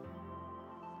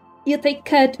 You take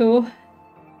care too.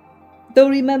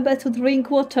 Don't remember to drink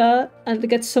water and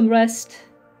get some rest.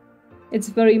 It's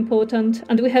very important.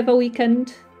 And we have a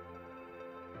weekend.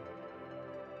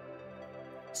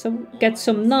 So get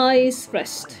some nice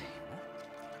rest.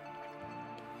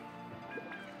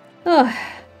 Oh.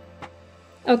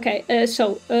 Okay,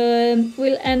 so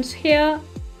we'll end here.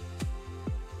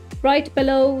 Right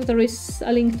below there is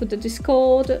a link to the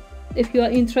Discord. If you are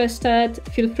interested,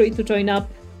 feel free to join up.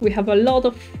 We have a lot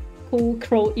of cool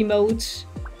crow emotes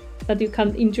that you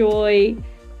can enjoy.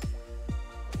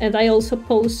 And I also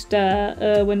post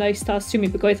when I start streaming,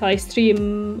 because I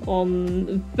stream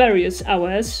on various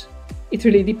hours. It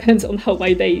really depends on how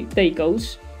my day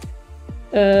goes.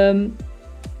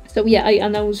 So yeah, I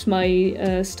announce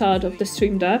my start of the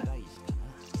stream there.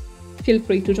 Feel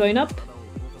free to join up.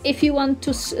 If you want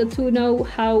to know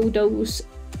how those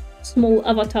small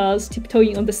avatars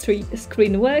tiptoeing on the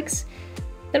screen works,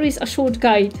 there is a short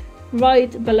guide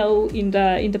right below in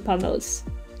the panels.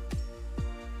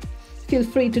 Feel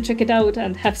free to check it out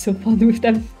and have some fun with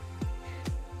them.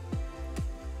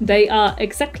 They are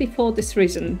exactly for this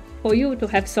reason, for you to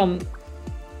have some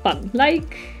fun,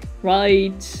 like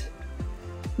right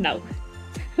now.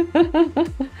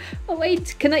 Oh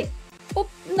wait, can I? Oh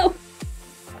no!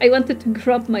 I wanted to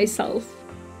grab myself.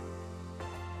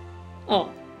 Oh.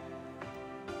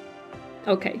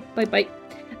 Okay, bye-bye.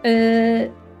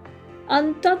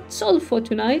 And that's all for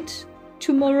tonight.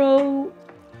 Tomorrow,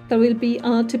 there will be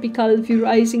a typical V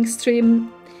Rising stream,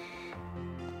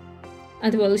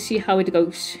 and we'll see how it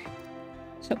goes.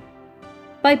 So,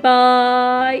 bye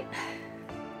bye!